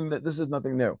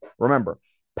nothing new. Remember,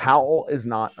 Powell is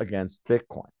not against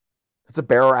Bitcoin. It's a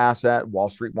bearer asset. Wall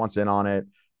Street wants in on it.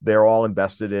 They're all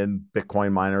invested in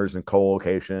Bitcoin miners and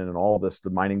co-location and all this, the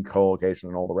mining co-location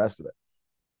and all the rest of it.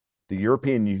 The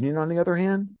European Union, on the other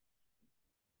hand,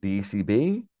 the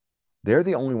ECB, they're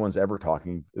the only ones ever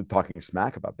talking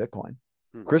smack about Bitcoin.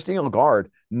 Christine Lagarde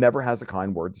never has a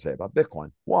kind word to say about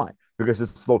Bitcoin. Why? Because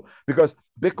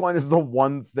Bitcoin is the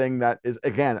one thing that is,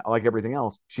 again, like everything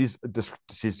else, she's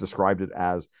described it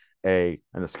as an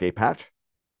escape hatch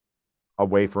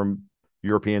away from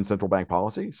European central bank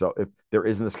policy. So if there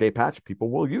is an escape hatch,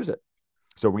 people will use it.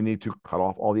 So we need to cut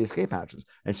off all the escape hatches.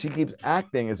 And she keeps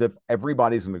acting as if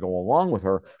everybody's going to go along with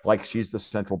her like she's the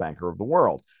central banker of the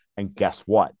world. And guess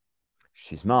what?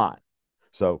 She's not.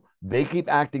 So they keep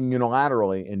acting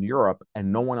unilaterally in Europe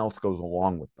and no one else goes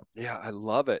along with them. Yeah, I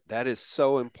love it. That is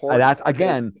so important. And that's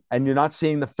again, and you're not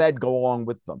seeing the Fed go along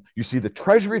with them. You see the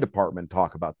Treasury Department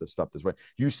talk about this stuff this way.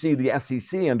 You see the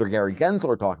SEC under Gary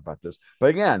Gensler talk about this.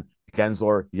 But again,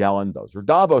 Gensler, Yellen, those are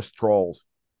Davos trolls.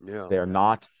 Yeah.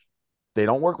 They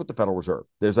don't work with the Federal Reserve.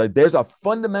 There's a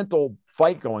fundamental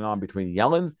fight going on between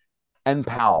Yellen and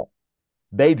Powell.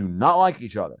 They do not like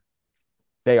each other.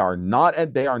 They are not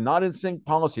in sync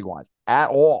policy-wise at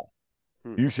all.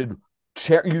 You should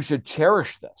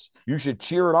cherish this. You should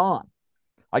cheer it on.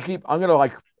 I'm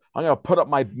gonna put up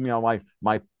my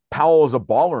Powell as a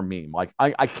baller meme. Like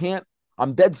I can't.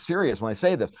 I'm dead serious when I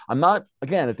say this. I'm not.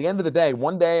 Again, at the end of the day,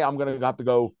 one day I'm gonna have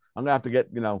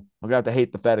to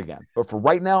hate the Fed again. But for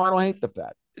right now, I don't hate the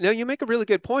Fed. Now, you make a really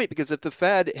good point, because if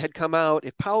Powell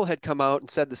had come out and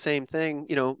said the same thing,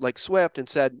 like SWIFT, and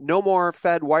said no more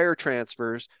Fed wire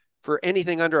transfers for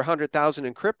anything under 100,000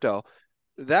 in crypto,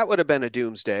 that would have been a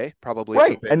doomsday, probably.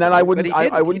 Right. And then I wouldn't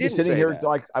be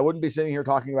sitting here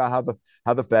talking about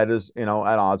how the Fed is, at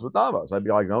odds with Davos. I'd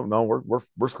be like, no,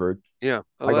 we're screwed. Yeah.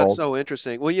 Oh, that's so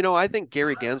interesting. Well, I think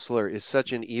Gary Gensler is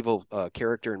such an evil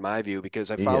character in my view, because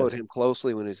I followed him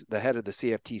closely when he was the head of the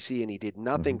CFTC, and he did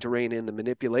nothing to rein in the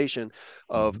manipulation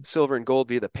of silver and gold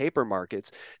via the paper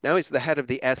markets. Now he's the head of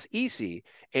the SEC,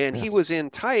 and he was in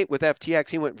tight with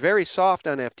FTX. He went very soft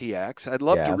on FTX. I'd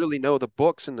love to really know the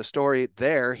books and the story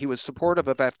there. He was supportive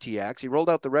of FTX. He rolled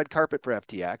out the red carpet for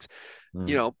FTX.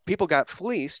 People got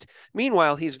fleeced.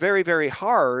 Meanwhile, he's very, very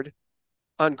hard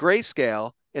on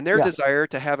Grayscale and their desire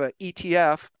to have a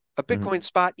ETF, a Bitcoin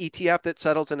spot ETF that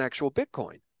settles an actual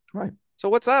Bitcoin. Right. So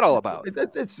what's that all about?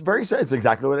 It's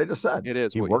exactly what I just said. It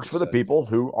is. He works for the people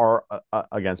who are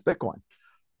against Bitcoin.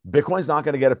 Bitcoin's not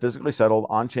going to get a physically settled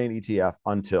on-chain ETF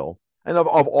until, and of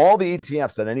all the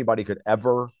ETFs that anybody could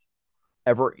ever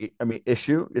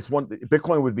issue,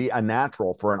 Bitcoin would be a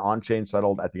natural for an on-chain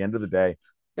settled, at the end of the day,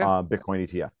 Bitcoin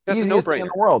ETF. That's Easiest a no-brainer thing in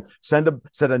the world. Send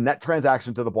a net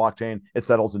transaction to the blockchain. It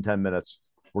settles in 10 minutes.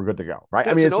 We're good to go, right?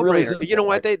 That's it's really simple. You know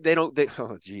what? They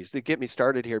oh geez, they get me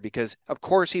started here, because of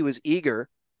course he was eager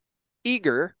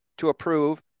to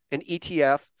approve an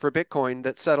ETF for Bitcoin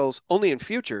that settles only in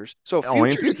futures. So a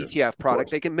futures ETF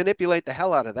product, they can manipulate the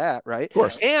hell out of that, right? Of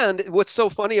course. And what's so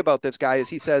funny about this guy is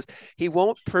he says he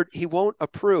won't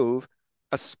approve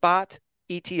a spot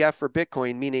ETF for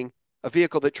Bitcoin, meaning a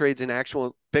vehicle that trades in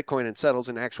actual Bitcoin and settles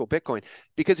in actual Bitcoin,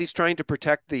 because he's trying to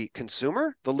protect the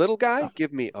consumer, the little guy.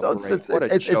 Give me a break. What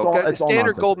a joke. It's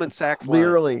Standard Goldman Sachs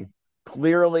line.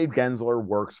 Clearly Gensler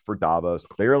works for Davos.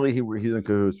 Clearly he's in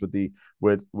cahoots with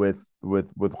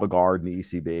Lagarde and the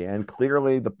ECB, and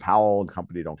clearly the Powell and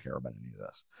company don't care about any of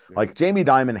this. Like Jamie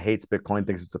Dimon hates Bitcoin,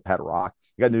 thinks it's a pet rock.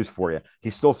 I got news for you. He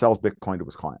still sells Bitcoin to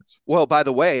his clients. Well, by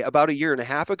the way, about a year and a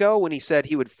half ago, when he said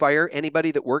he would fire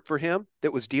anybody that worked for him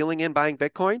that was dealing in buying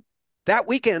Bitcoin, that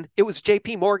weekend it was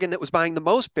JP Morgan that was buying the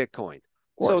most Bitcoin.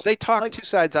 So they talk two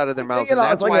sides out of their mouths.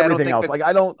 That's why everything else.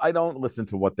 I don't listen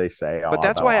to what they say. But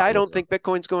that's why I don't think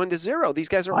Bitcoin's going to zero. These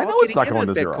guys are all getting in on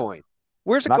Bitcoin.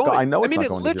 Where's it going? I mean,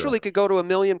 it literally could go to $1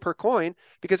 million per coin,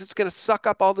 because it's going to suck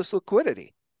up all this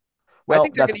liquidity. Well, I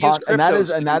think they're going to use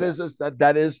cryptos.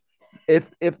 that is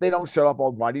if they don't shut off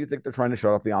why do you think they're trying to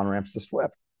shut off the on ramps to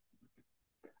Swift?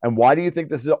 And why do you think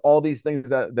this is all these things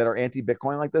that are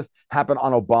anti-Bitcoin like this happen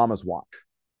on Obama's watch,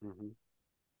 Mm-hmm.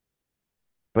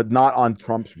 but not on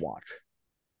Trump's watch?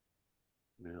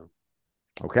 Yeah.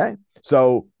 Okay.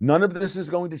 So none of this is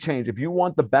going to change. If you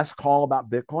want the best call about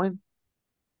Bitcoin,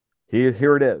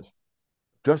 here it is.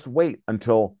 Just wait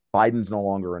until Biden's no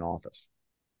longer in office.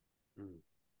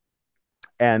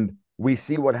 And we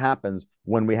see what happens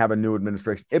when we have a new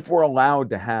administration, if we're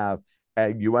allowed to have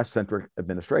a US-centric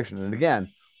administration. And again,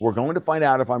 we're going to find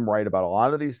out if I'm right about a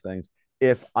lot of these things.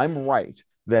 If I'm right,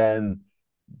 then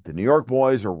the New York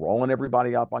boys are rolling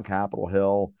everybody up on Capitol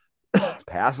Hill,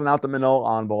 passing out the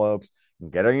manila envelopes,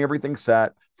 and getting everything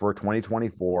set for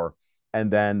 2024. And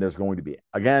then there's going to be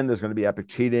epic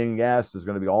cheating. Yes, there's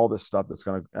going to be all this stuff that's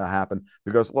going to happen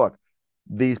because look,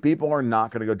 these people are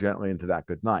not going to go gently into that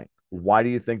good night. Why do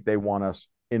you think they want us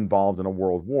involved in a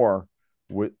world war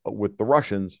with the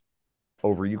Russians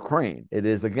over Ukraine? It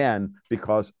is, again,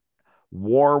 because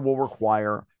war will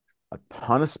require a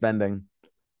ton of spending,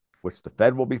 which the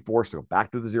Fed will be forced to go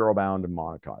back to the zero bound and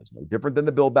monetize. No different than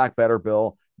the Build Back Better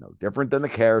bill, no different than the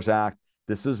CARES Act.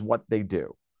 This is what they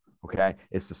do. Okay.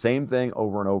 It's the same thing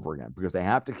over and over again because they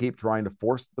have to keep trying to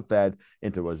force the Fed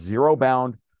into a zero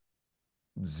bound,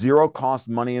 zero cost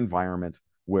money environment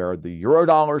where the euro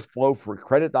dollars flow for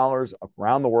credit dollars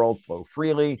around the world flow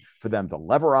freely for them to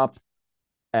lever up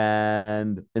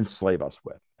and enslave us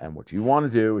with. And what you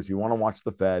want to do is you want to watch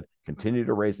the Fed continue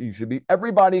to raise. You should be,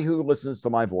 everybody who listens to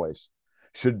my voice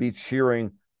should be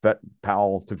cheering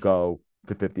Powell to go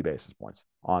to 50 basis points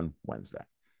on Wednesday,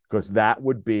 because that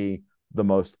would be the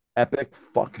most epic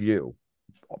fuck you,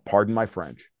 pardon my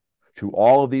French, to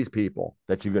all of these people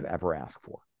that you could ever ask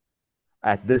for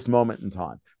at this moment in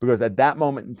time. Because at that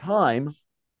moment in time,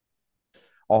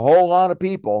 a whole lot of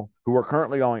people who are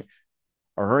currently going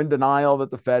are in denial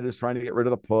that the Fed is trying to get rid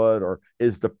of the put, or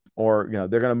they're going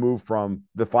to move from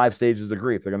the 5 stages of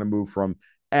grief. They're going to move from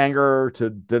anger to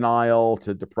denial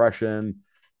to depression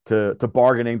to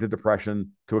bargaining to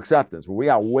depression to acceptance. Well, we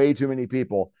got way too many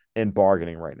people in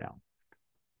bargaining right now.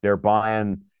 They're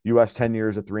buying US 10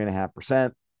 years at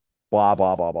 3.5%, blah,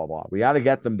 blah, blah, blah, blah. We got to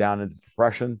get them down into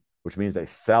depression, which means they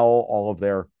sell all of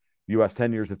their US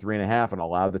 10 years at 3.5 and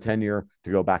allow the 10-year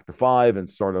to go back to 5 and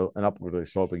start an upwardly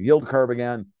sloping yield curve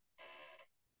again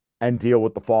and deal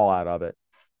with the fallout of it.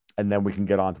 And then we can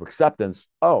get on to acceptance.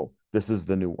 Oh, this is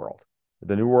the new world.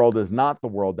 The new world is not the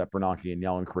world that Bernanke and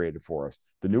Yellen created for us.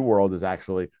 The new world is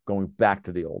actually going back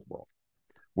to the old world,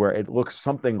 where it looks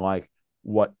something like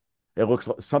the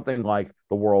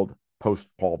world post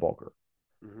Paul Volcker.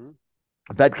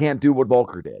 Mm-hmm. Fed can't do what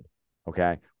Volcker did,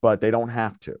 okay? But they don't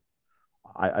have to.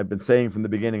 I've been saying from the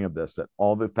beginning of this that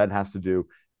all the Fed has to do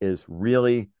is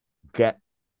really they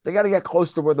got to get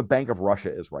close to where the Bank of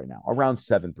Russia is right now, around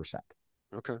 7%.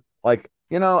 Okay.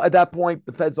 At that point,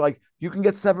 the Fed's like, you can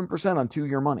get 7% on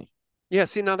 2-year money. Yeah.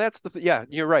 See, now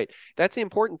you're right. That's the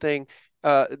important thing,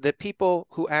 that people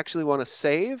who actually want to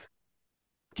save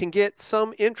can get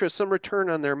some interest, some return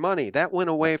on their money. That went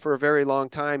away for a very long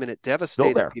time, and it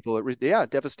devastated people. It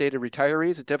devastated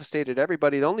retirees. It devastated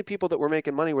everybody. The only people that were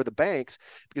making money were the banks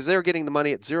because they were getting the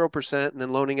money at 0% and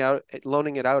then loaning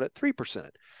it out at 3%.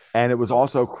 And it was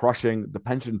also crushing the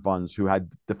pension funds who had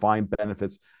defined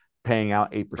benefits paying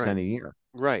out 8% a year.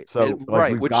 Right. So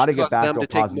we've got to get back them to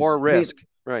take more risk.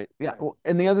 Right. Yeah.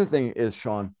 And the other thing is,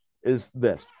 Sean, is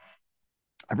this.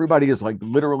 Everybody is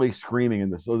literally screaming in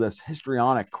this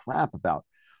histrionic crap about,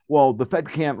 well, the Fed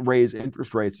can't raise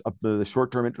interest rates, the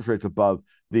short-term interest rates above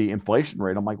the inflation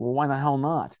rate. I'm like, well, why the hell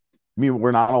not? I mean,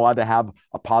 we're not allowed to have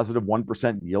a positive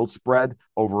 1% yield spread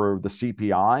over the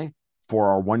CPI for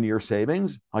our 1-year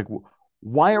savings.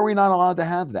 Why are we not allowed to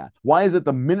have that? Why is it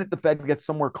the minute the Fed gets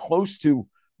somewhere close to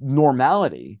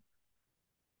normality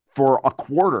for a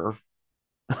quarter,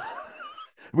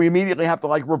 we immediately have to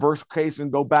reverse case and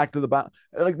go back to the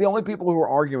only people who are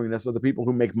arguing this are the people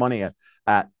who make money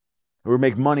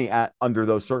under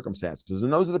those circumstances.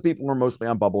 And those are the people who are mostly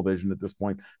on bubble vision at this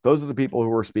point. Those are the people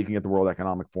who are speaking at the World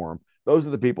Economic Forum. Those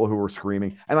are the people who are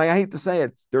screaming. And I hate to say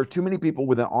it, there are too many people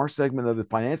within our segment of the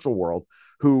financial world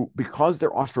who, because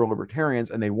they're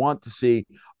Austro-libertarians and they want to see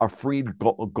a free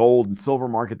gold and silver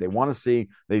market,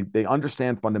 they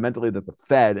understand fundamentally that the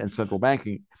Fed and central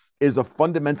banking is a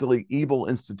fundamentally evil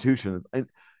institution, and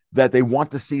that they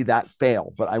want to see that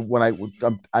fail. But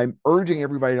I'm urging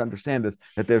everybody to understand is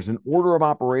that there's an order of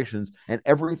operations and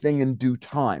everything in due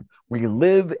time. We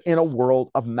live in a world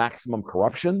of maximum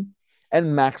corruption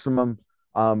and maximum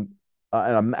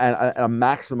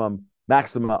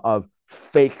maximum of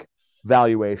fake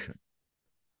valuation.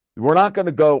 We're not going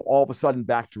to go all of a sudden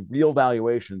back to real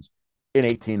valuations in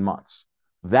 18 months.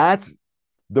 That's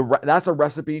a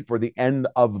recipe for the end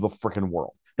of the freaking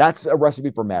world. That's a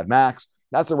recipe for Mad Max.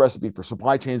 That's a recipe for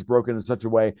supply chains broken in such a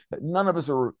way that none of us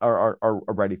are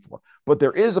ready for. But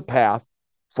there is a path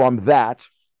from that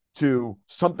to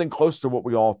something close to what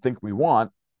we all think we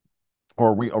want,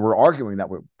 or we're arguing that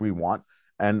we want.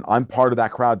 And I'm part of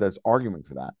that crowd that's arguing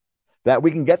for that we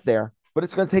can get there, but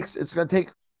it's going to take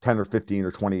 10 or 15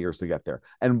 or 20 years to get there.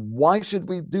 And why should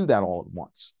we do that all at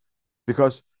once?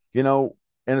 Because, in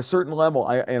a certain level,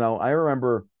 I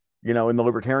remember, in the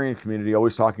libertarian community,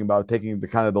 always talking about taking the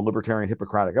kind of the libertarian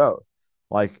Hippocratic oath.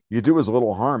 Like, you do as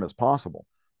little harm as possible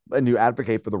and you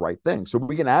advocate for the right thing. So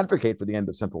we can advocate for the end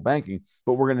of central banking,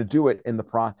 but we're going to do it in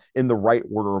the right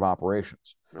order of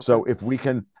operations. Okay. So if we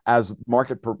can, as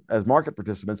market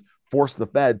participants, force the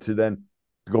Fed to then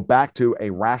go back to a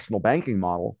rational banking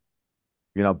model,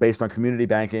 based on community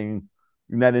banking,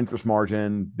 net interest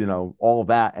margin, all of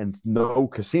that, and no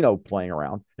casino playing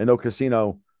around and no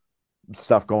casino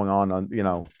stuff going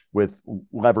on, with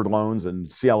levered loans and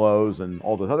CLOs and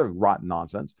all this other rotten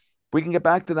nonsense. If we can get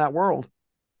back to that world,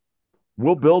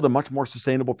 we'll build a much more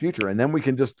sustainable future. And then we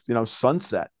can just,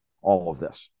 sunset all of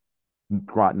this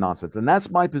rotten nonsense. And that's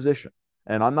my position.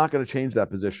 And I'm not going to change that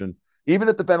position, even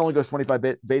if the Fed only goes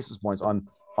 25 basis points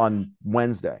on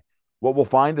Wednesday. What we'll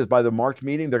find is by the March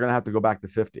meeting, they're going to have to go back to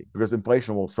 50 because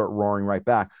inflation will start roaring right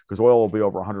back because oil will be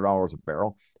over $100 a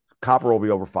barrel. Copper will be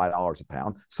over $5 a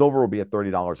pound. Silver will be at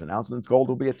 $30 an ounce, and gold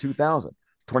will be at 2,000,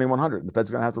 2,100. And the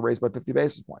Fed's going to have to raise by 50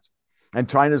 basis points. And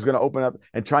China's going to open up,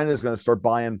 and China is going to start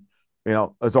buying,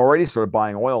 it's already started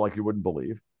buying oil like you wouldn't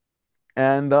believe.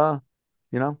 And,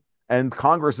 and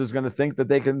Congress is going to think that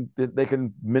they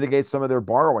can mitigate some of their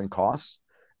borrowing costs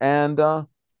and,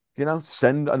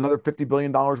 send another $50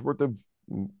 billion worth of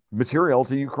material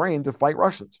to Ukraine to fight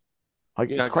Russians.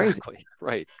 Like, it's crazy. Exactly.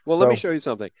 Right. Well, let me show you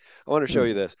something. I want to show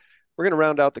you this. We're going to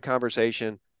round out the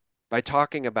conversation by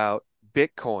talking about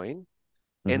Bitcoin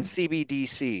and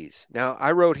CBDCs. Now,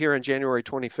 I wrote here on January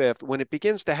 25th, when it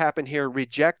begins to happen here,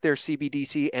 reject their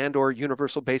CBDC and or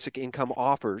universal basic income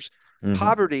offers.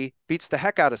 Poverty beats the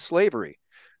heck out of slavery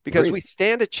because we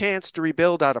stand a chance to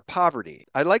rebuild out of poverty.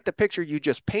 I like the picture you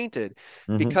just painted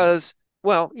because,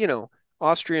 well,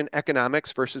 Austrian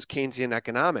economics versus Keynesian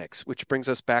economics, which brings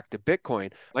us back to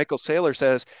Bitcoin. Michael Saylor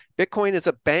says, Bitcoin is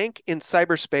a bank in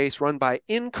cyberspace run by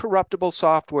incorruptible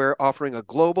software offering a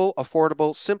global,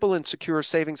 affordable, simple, and secure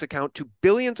savings account to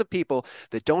billions of people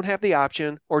that don't have the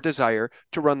option or desire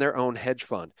to run their own hedge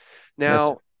fund.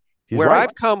 Now,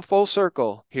 I've come full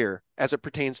circle here as it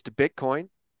pertains to Bitcoin,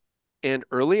 and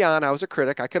early on, I was a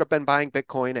critic. I could have been buying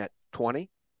Bitcoin at 20,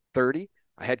 30.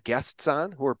 I had guests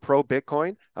on who were pro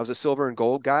Bitcoin. I was a silver and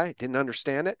gold guy, didn't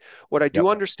understand it. What I do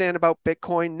understand about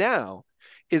Bitcoin now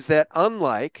is that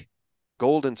unlike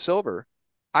gold and silver,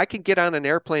 I can get on an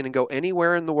airplane and go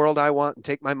anywhere in the world I want and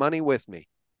take my money with me.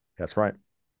 That's right.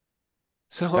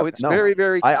 So it's very,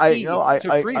 very key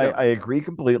to freedom. I agree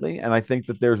completely. And I think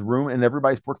that there's room in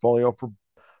everybody's portfolio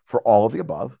for all of the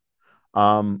above.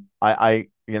 I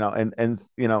when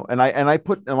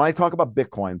I talk about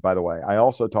Bitcoin, by the way, I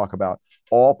also talk about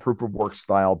all proof of work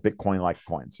style Bitcoin-like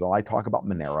coins. So I talk about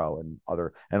Monero and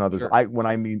others. Sure. I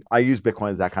use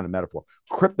Bitcoin as that kind of metaphor.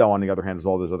 Crypto, on the other hand, is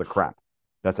all this other crap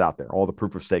that's out there, all the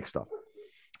proof of stake stuff.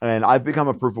 And I've become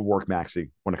a proof of work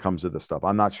maxi when it comes to this stuff.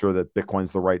 I'm not sure that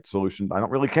Bitcoin's the right solution. I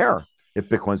don't really care if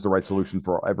Bitcoin's the right solution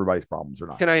for everybody's problems or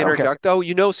not. Can I interject, though?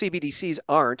 CBDCs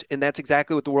aren't, and that's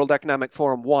exactly what the World Economic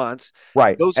Forum wants.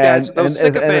 Right. Those guys, those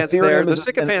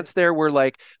sycophants there were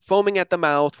like foaming at the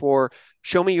mouth for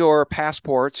show me your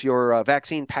passports, your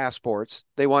vaccine passports.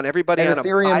 They want everybody on a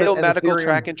biomedical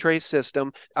track and trace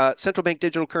system. Central bank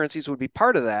digital currencies would be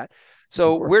part of that.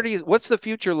 So what's the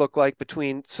future look like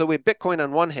so we have Bitcoin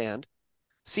on one hand,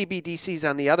 CBDCs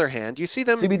on the other hand? You see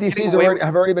them. CBDCs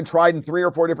have already been tried in 3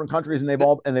 or 4 different countries, and they've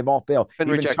all failed.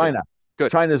 Even China.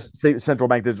 Good. China's central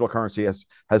bank digital currency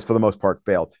has for the most part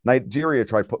failed. Nigeria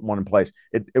tried putting one in place.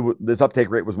 This uptake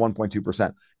rate was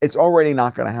 1.2%. It's already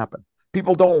not going to happen.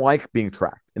 People don't like being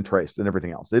tracked and traced and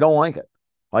everything else. They don't like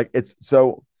it.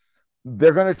 So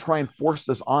they're going to try and force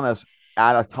this on us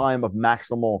at a time of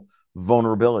maximal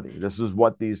vulnerability. This is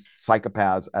what these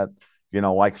psychopaths at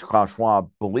like Klaus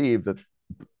Schwab believe that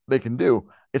they can do.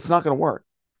 It's not going to work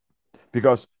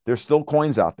because there's still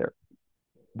coins out there.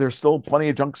 There's still plenty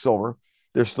of junk silver.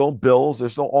 There's still bills.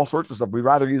 There's still all sorts of stuff. We'd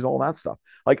rather use all that stuff.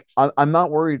 Like, I'm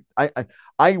not worried.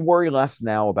 I worry less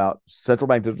now about central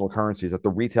bank digital currencies at the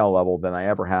retail level than I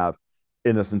ever have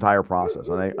in this entire process.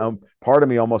 And part of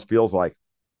me almost feels like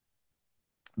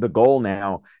the goal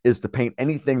now is to paint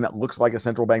anything that looks like a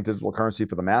central bank digital currency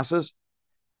for the masses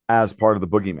as part of the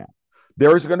boogeyman.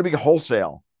 There is going to be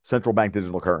wholesale central bank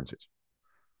digital currencies,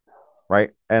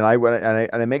 right? And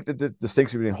I make the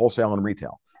distinction between wholesale and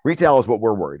retail. Retail is what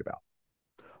we're worried about.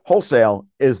 Wholesale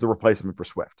is the replacement for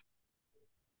SWIFT.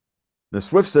 The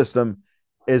SWIFT system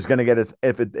is going to get its,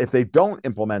 if they don't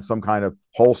implement some kind of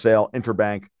wholesale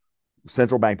interbank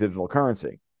central bank digital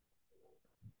currency,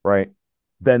 right,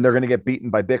 then they're going to get beaten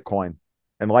by Bitcoin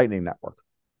and Lightning Network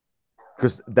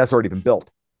because that's already been built.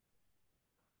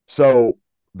 So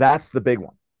that's the big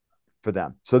one for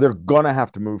them. So they're going to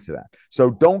have to move to that. So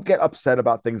don't get upset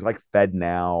about things like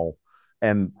FedNow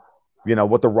and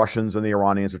what the Russians and the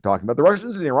Iranians are talking about. The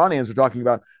Russians and the Iranians are talking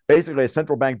about basically a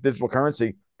central bank digital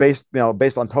currency based on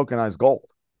tokenized gold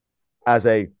as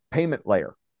a payment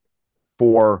layer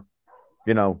for,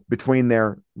 between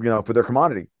their, for their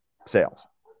commodity sales,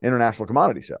 international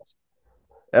commodity sales.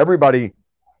 Everybody,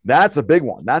 that's a big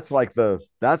one. That's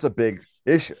a big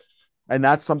issue. And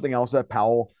that's something else that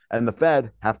Powell and the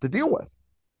Fed have to deal with.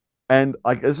 And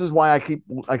this is why I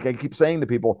keep saying to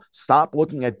people, stop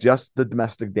looking at just the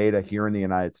domestic data here in the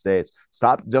United States.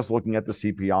 Stop just looking at the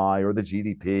CPI or the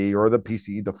GDP or the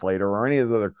PCE deflator or any of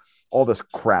the other, all this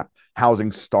crap,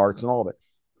 housing starts and all of it.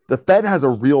 The Fed has a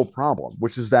real problem,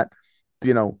 which is that,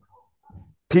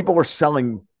 people are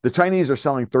selling, the Chinese are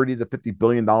selling $30 to $50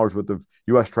 billion worth of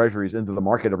US treasuries into the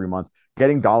market every month,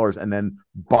 getting dollars and then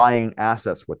buying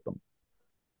assets with them,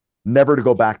 never to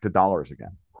go back to dollars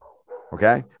again.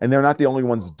 Okay. And they're not the only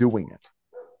ones doing it.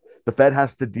 The Fed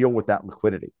has to deal with that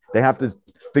liquidity. They have to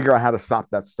figure out how to sop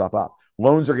that stuff up.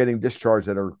 Loans are getting discharged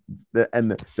and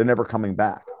they're never coming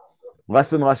back.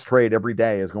 Less and less trade every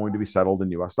day is going to be settled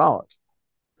in US dollars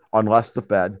unless the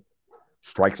Fed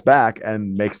strikes back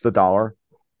and makes the dollar,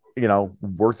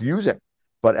 worth using.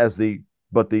 But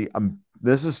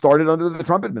this has started under the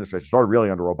Trump administration, started really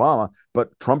under Obama,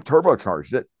 but Trump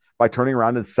turbocharged it by turning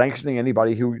around and sanctioning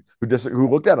anybody who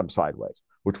looked at him sideways,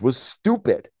 which was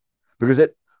stupid because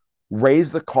it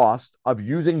raised the cost of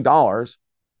using dollars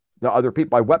to other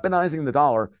people. By weaponizing the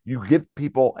dollar, you give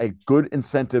people a good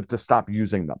incentive to stop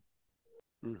using them.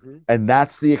 Mm-hmm. And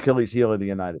that's the Achilles heel of the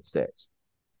United States.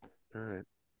 All right.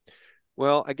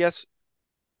 Well, I guess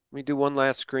let me do one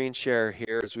last screen share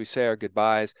here as we say our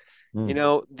goodbyes.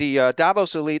 The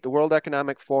Davos elite, the World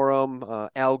Economic Forum,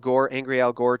 Al Gore, angry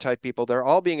Al Gore type people, they're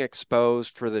all being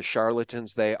exposed for the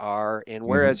charlatans they are. And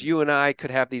whereas you and I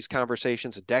could have these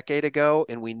conversations a decade ago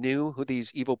and we knew who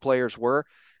these evil players were,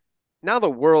 now the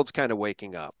world's kind of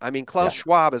waking up. I mean, Klaus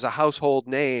Schwab is a household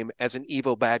name as an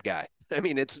evil bad guy. I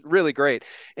mean, it's really great.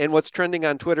 And what's trending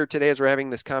on Twitter today as we're having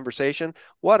this conversation,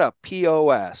 what a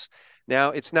POS.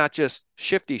 Now, it's not just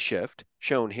Shifty Shift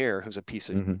shown here, who's a piece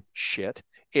of shit.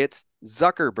 It's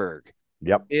Zuckerberg.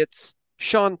 Yep. It's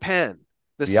Sean Penn,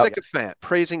 the sycophant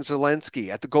praising Zelensky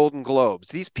at the Golden Globes.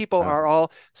 These people are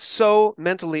all so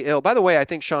mentally ill. By the way, I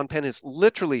think Sean Penn is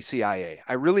literally CIA.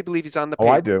 I really believe he's on the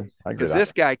paper. Oh, I do. Because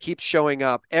this guy keeps showing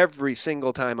up every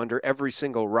single time under every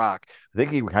single rock. I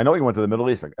know he went to the Middle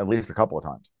East at least a couple of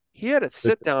times. He had to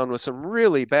sit down with some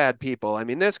really bad people. I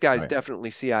mean, this guy's definitely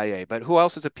CIA, but who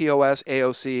else is a POS,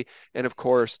 AOC, and of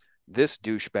course, this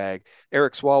douchebag,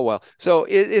 Eric Swalwell. So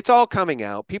it's all coming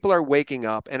out. People are waking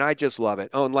up, and I just love it.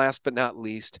 Oh, and last but not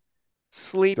least,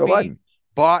 sleepy,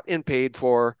 bought and paid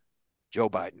for Joe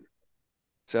Biden.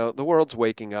 So the world's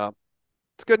waking up.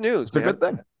 It's good news. It's a good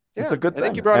thing. Yeah, it's a good thing. I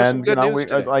think you brought us some good news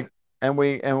today.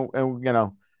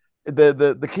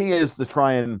 The key is to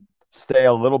try and stay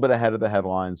a little bit ahead of the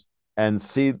headlines and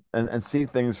see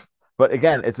things. But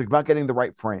again, it's about getting the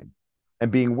right frame and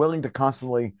being willing to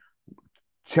constantly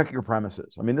check your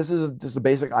premises. I mean, this is just a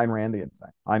basic Ayn Rand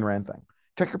thing.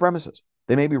 Check your premises.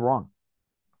 They may be wrong.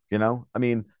 I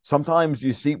mean, sometimes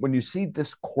when you see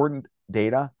discordant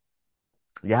data,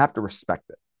 you have to respect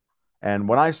it. And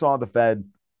when I saw the Fed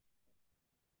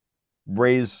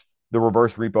raise the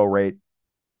reverse repo rate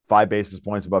 5 basis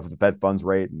points above the Fed funds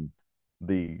rate and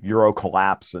the euro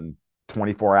collapse in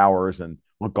 24 hours and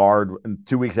Lagarde, and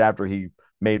 2 weeks after he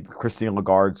made Christine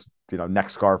Lagarde's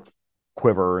neck scarf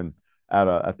quiver and at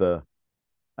a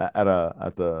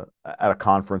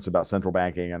conference about central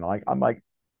banking, and I'm like,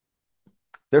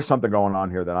 there's something going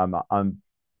on here that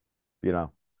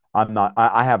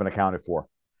I haven't accounted for.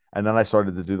 And then I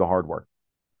started to do the hard work,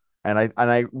 and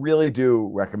I really do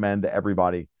recommend to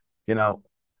everybody,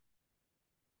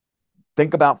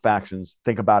 think about factions,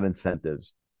 think about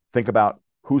incentives, think about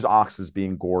whose ox is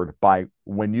being gored by.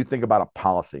 When you think about a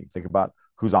policy, think about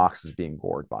whose ox is being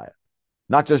gored by it,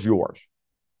 not just yours,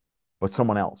 but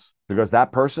someone else, because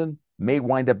that person may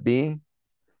wind up being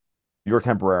your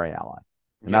temporary ally.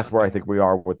 And that's where I think we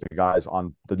are with the guys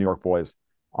on the New York boys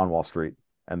on Wall Street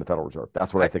and the Federal Reserve.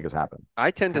 That's what I think has happened.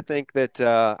 I tend to think that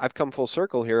I've come full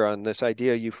circle here on this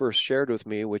idea you first shared with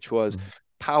me, which was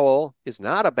Powell is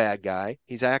not a bad guy.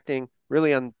 He's acting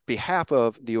really on behalf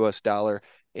of the US dollar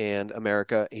and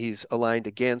America. He's aligned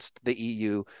against the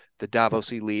EU, the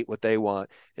Davos elite, what they want.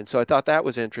 And so I thought that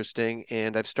was interesting.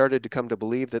 And I've started to come to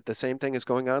believe that the same thing is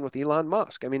going on with Elon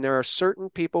Musk. I mean, there are certain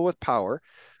people with power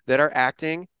that are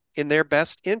acting in their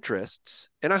best interests.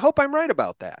 And I hope I'm right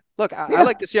about that. Look, I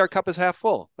like to see our cup as half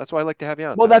full. That's why I like to have you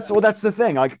on. Well, that's the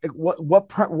thing. Like, what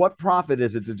profit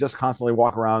is it to just constantly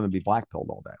walk around and be blackpilled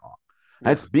all day long?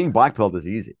 Yeah. Being blackpilled is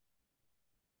easy,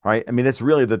 right? I mean, it's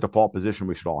really the default position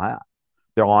we should all have.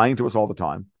 They're lying to us all the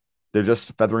time. They're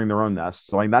just feathering their own nests.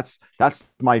 So I mean, that's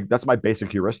my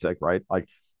basic heuristic, right? Like,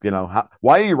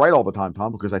 why are you right all the time,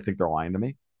 Tom? Because I think they're lying to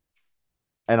me.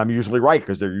 And I'm usually right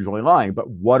because they're usually lying. But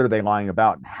what are they lying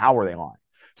about and how are they lying?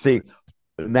 See,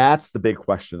 that's the big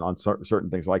question on certain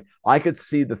things. Like, I could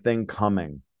see the thing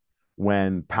coming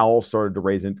when Powell started to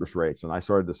raise interest rates. And I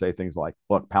started to say things like,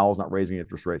 look, Powell's not raising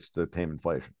interest rates to tame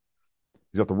inflation.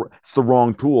 It's the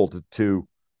wrong tool to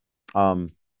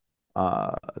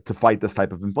fight this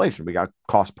type of inflation. We got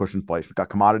cost push inflation. We got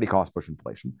commodity cost push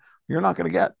inflation. You're not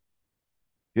going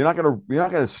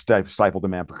to stifle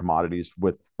demand for commodities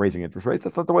with raising interest rates.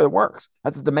 That's not the way it works.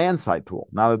 That's a demand side tool,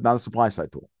 not a supply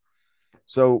side tool.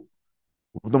 So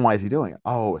then why is he doing it?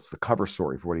 Oh, it's the cover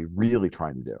story for what he's really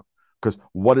trying to do. Because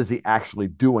what is he actually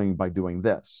doing by doing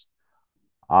this?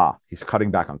 He's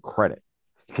cutting back on credit.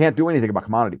 He can't do anything about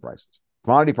commodity prices.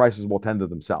 Commodity prices will tend to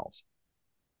themselves.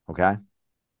 Okay?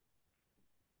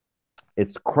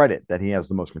 It's credit that he has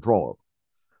the most control over.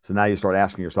 So now you start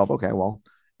asking yourself, okay, well,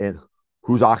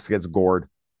 whose ox gets gored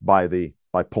by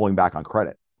pulling back on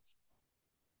credit?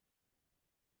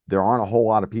 There aren't a whole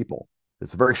lot of people.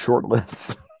 It's a very short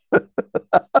list.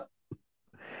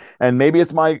 And maybe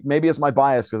it's my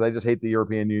bias because I just hate the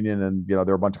European Union and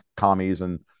they're a bunch of commies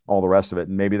and all the rest of it.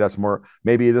 And maybe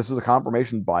this is a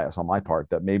confirmation bias on my part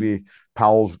that maybe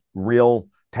Powell's real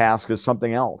task is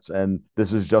something else. And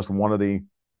this is just one of the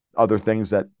other things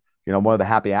that, one of the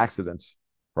happy accidents,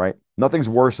 right? Nothing's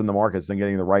worse in the markets than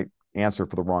getting the right answer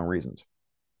for the wrong reasons,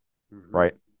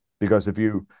 right? Because if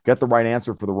you get the right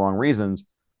answer for the wrong reasons,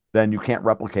 then you can't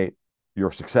replicate your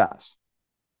success,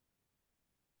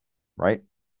 right?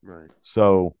 Right.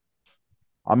 So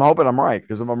I'm hoping I'm right,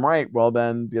 because if I'm right, well,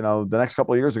 then, the next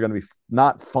couple of years are going to be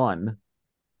not fun,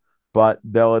 but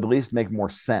they'll at least make more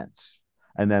sense.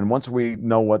 And then once we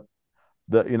know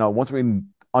once we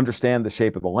understand the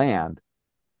shape of the land,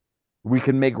 we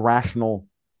can make rational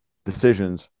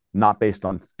decisions, not based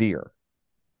on fear,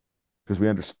 because we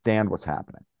understand what's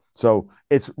happening. So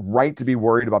it's right to be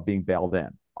worried about being bailed in.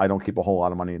 I don't keep a whole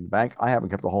lot of money in the bank. I haven't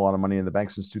kept a whole lot of money in the bank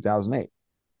since 2008.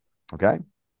 Okay.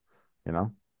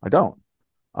 I don't.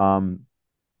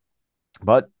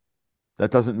 But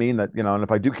that doesn't mean that, and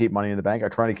if I do keep money in the bank, I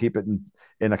try to keep it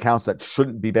in accounts that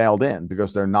shouldn't be bailed in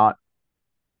because they're not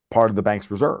part of the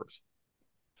bank's reserves.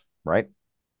 Right.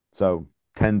 So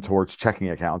tend towards checking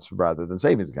accounts rather than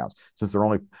savings accounts.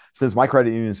 Since my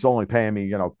credit union is still only paying me,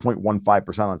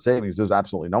 0.15% on savings, there's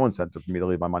absolutely no incentive for me to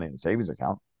leave my money in the savings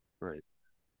account. Right.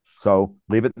 So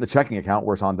leave it in the checking account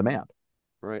where it's on demand.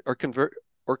 Right. Or convert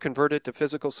it to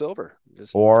physical silver.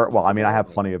 I have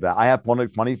plenty of that. I have plenty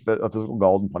of physical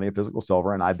gold and plenty of physical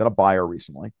silver, and I've been a buyer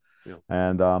recently. Yeah.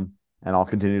 And I'll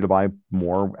continue to buy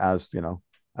more as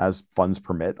funds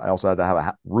permit. I also had to have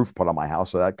a roof put on my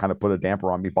house, so that kind of put a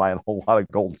damper on me buying a whole lot of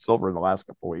gold and silver in the last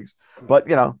couple of weeks. But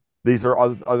these are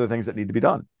other things that need to be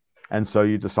done, and so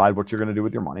you decide what you're going to do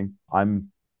with your money.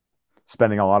 I'm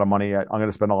spending a lot of money. I'm going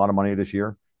to spend a lot of money this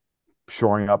year,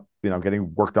 shoring up,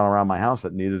 getting work done around my house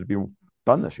that needed to be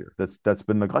done this year. That's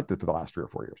been neglected for the last 3 or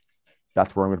 4 years.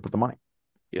 That's where I'm going to put the money.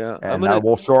 Yeah, and that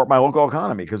will shore up my local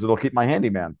economy because it'll keep my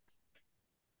handyman.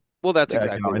 Well, that's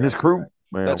exactly and his crew.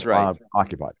 That's right.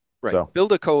 Occupied. Right. So,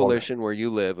 build a coalition where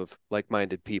you live of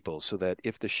like-minded people so that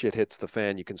if the shit hits the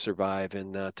fan, you can survive.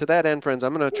 And to that end, friends,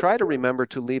 I'm going to try to remember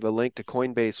to leave a link to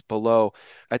Coinbase below.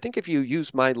 I think if you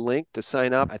use my link to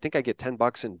sign up, I think I get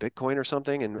 $10 in Bitcoin or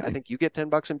something. And I think you get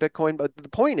 $10 in Bitcoin. But the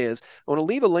point is, I want to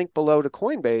leave a link below to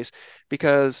Coinbase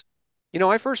because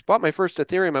I first bought my first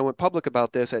Ethereum. I went public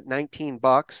about this at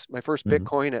 $19, my first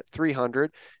Bitcoin at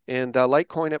 300, and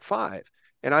Litecoin at 5.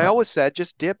 And I always said,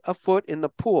 just dip a foot in the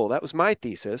pool. That was my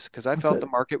thesis because I felt the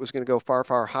market was going to go far,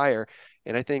 far higher.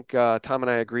 And I think Tom and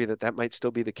I agree that might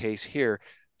still be the case here.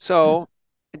 So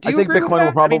do you agree with that? Bitcoin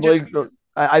will probably,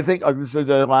 I think this is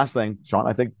the last thing, Sean.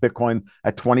 I think Bitcoin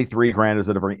at 23 grand is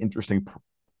at a very interesting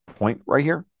point right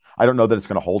here. I don't know that it's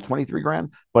going to hold 23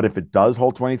 grand, but if it does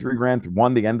hold 23 grand through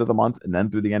the end of the month and then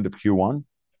through the end of Q1,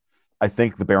 I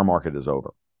think the bear market is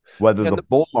over. Whether the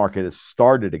bull market has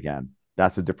started again,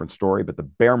 that's a different story, but the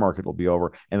bear market will be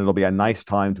over, and it'll be a nice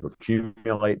time to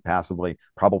accumulate passively,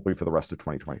 probably for the rest of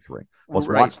 2023. Let's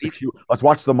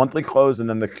watch the monthly close and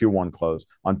then the Q1 close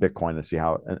on Bitcoin and see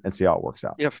how it works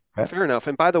out. Yeah, okay? Fair enough.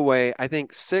 And by the way, I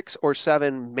think 6 or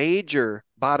 7 major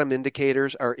bottom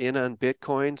indicators are in on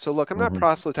Bitcoin. So look, I'm not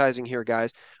proselytizing here,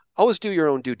 guys. Always do your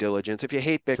own due diligence. If you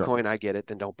hate Bitcoin, I get it,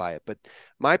 then don't buy it. But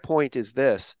my point is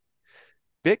this: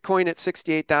 Bitcoin at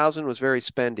 68,000 was very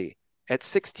spendy. At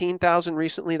 16,000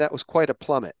 recently, that was quite a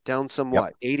plummet, down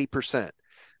somewhat, 80%.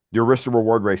 Your risk to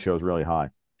reward ratio is really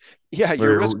high. Yeah,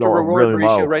 your risk to reward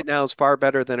ratio right now is far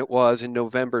better than it was in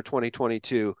November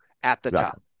 2022 at the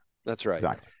top. That's right.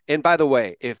 Exactly. And by the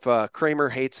way, if Cramer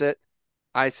hates it,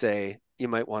 I say you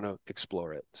might want to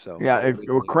explore it. So yeah,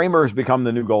 Cramer has become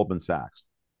the new Goldman Sachs.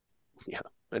 Yeah,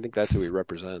 I think that's who he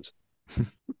represents.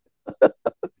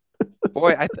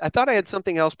 Boy, I thought I had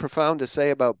something else profound to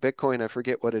say about Bitcoin. I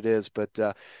forget what it is. But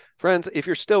friends, if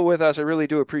you're still with us, I really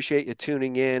do appreciate you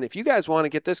tuning in. If you guys want to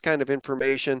get this kind of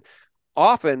information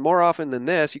more often than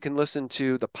this, you can listen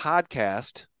to the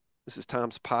podcast. This is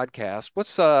Tom's podcast.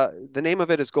 What's the name of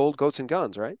it is Gold, Goats, and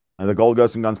Guns, right? The Gold,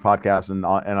 Goats, and Guns podcast. And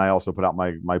I also put out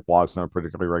my blogs on a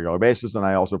particularly regular basis. And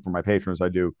I also, for my patrons, I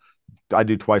do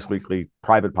twice weekly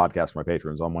private podcasts for my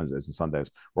patrons on Wednesdays and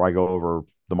Sundays, where I go over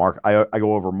the market. I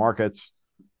go over markets.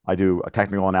 I do a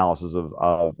technical analysis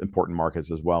of important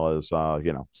markets, as well as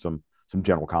some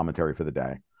general commentary for the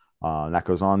day. And that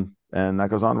goes on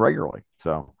regularly.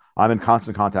 So I'm in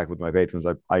constant contact with my patrons.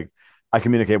 I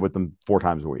communicate with them 4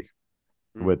 times a week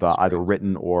with either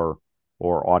written or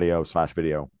audio /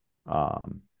 video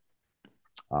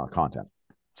content.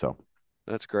 So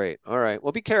that's great. All right.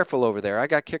 Well, be careful over there. I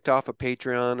got kicked off of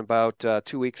Patreon about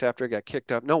 2 weeks after I got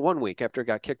kicked off. No, 1 week after I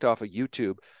got kicked off of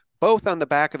YouTube, both on the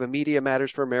back of a Media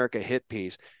Matters for America hit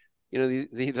piece. You know,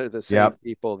 these are the same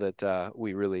people that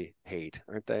we really hate,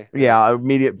 aren't they? Yeah.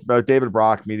 David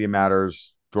Brock, Media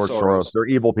Matters, George Soros. They're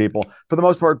evil people. For the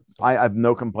most part, I have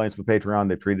no complaints with Patreon.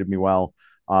 They've treated me well.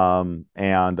 I'm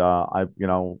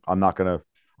not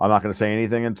gonna say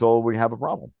anything until we have a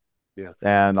problem. Yeah.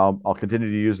 And I'll continue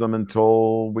to use them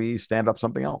until we stand up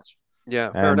something else.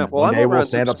 Yeah, fair enough. Well, we'll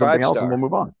stand up something else and we'll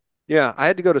move on. Yeah, I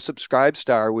had to go to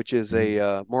Subscribestar, which is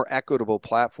a more equitable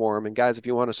platform. And guys, if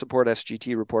you want to support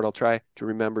SGT Report, I'll try to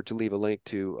remember to leave a link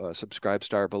to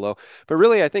Subscribestar below. But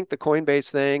really, I think the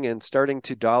Coinbase thing and starting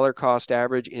to dollar cost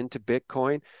average into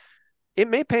Bitcoin, it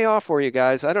may pay off for you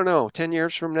guys. I don't know. 10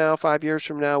 years from now, 5 years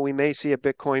from now, we may see a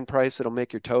Bitcoin price that'll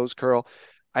make your toes curl.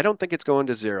 I don't think it's going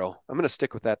to zero. I'm going to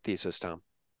stick with that thesis, Tom.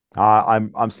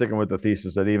 I'm sticking with the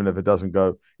thesis that even if it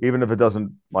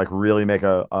doesn't like really make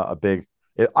a big,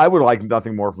 I would like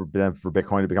nothing more for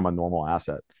Bitcoin to become a normal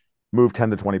asset, move 10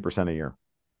 to 20% a year.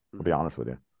 To be honest with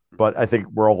you, but I think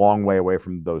we're a long way away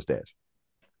from those days.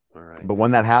 All right. But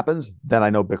when that happens, then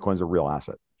I know Bitcoin's a real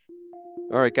asset.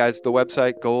 All right, guys, the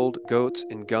website, Gold, Goats,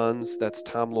 and Guns. That's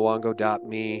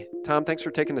tomluongo.me. Tom, thanks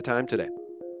for taking the time today.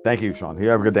 Thank you, Sean. You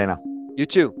have a good day now. You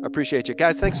too. I appreciate you.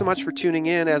 Guys, thanks so much for tuning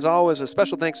in. As always, a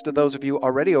special thanks to those of you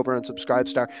already over on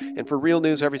Subscribestar. And for real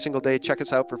news every single day, check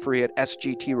us out for free at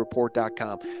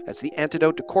sgtreport.com. That's the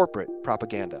antidote to corporate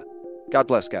propaganda. God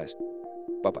bless, guys.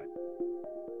 Bye-bye.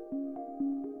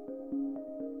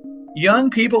 Young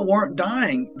people weren't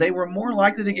dying. They were more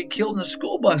likely to get killed in a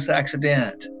school bus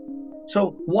accident.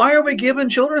 So why are we giving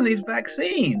children these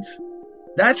vaccines?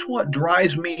 That's what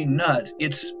drives me nuts.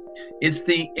 It's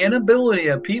the inability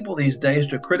of people these days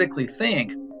to critically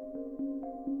think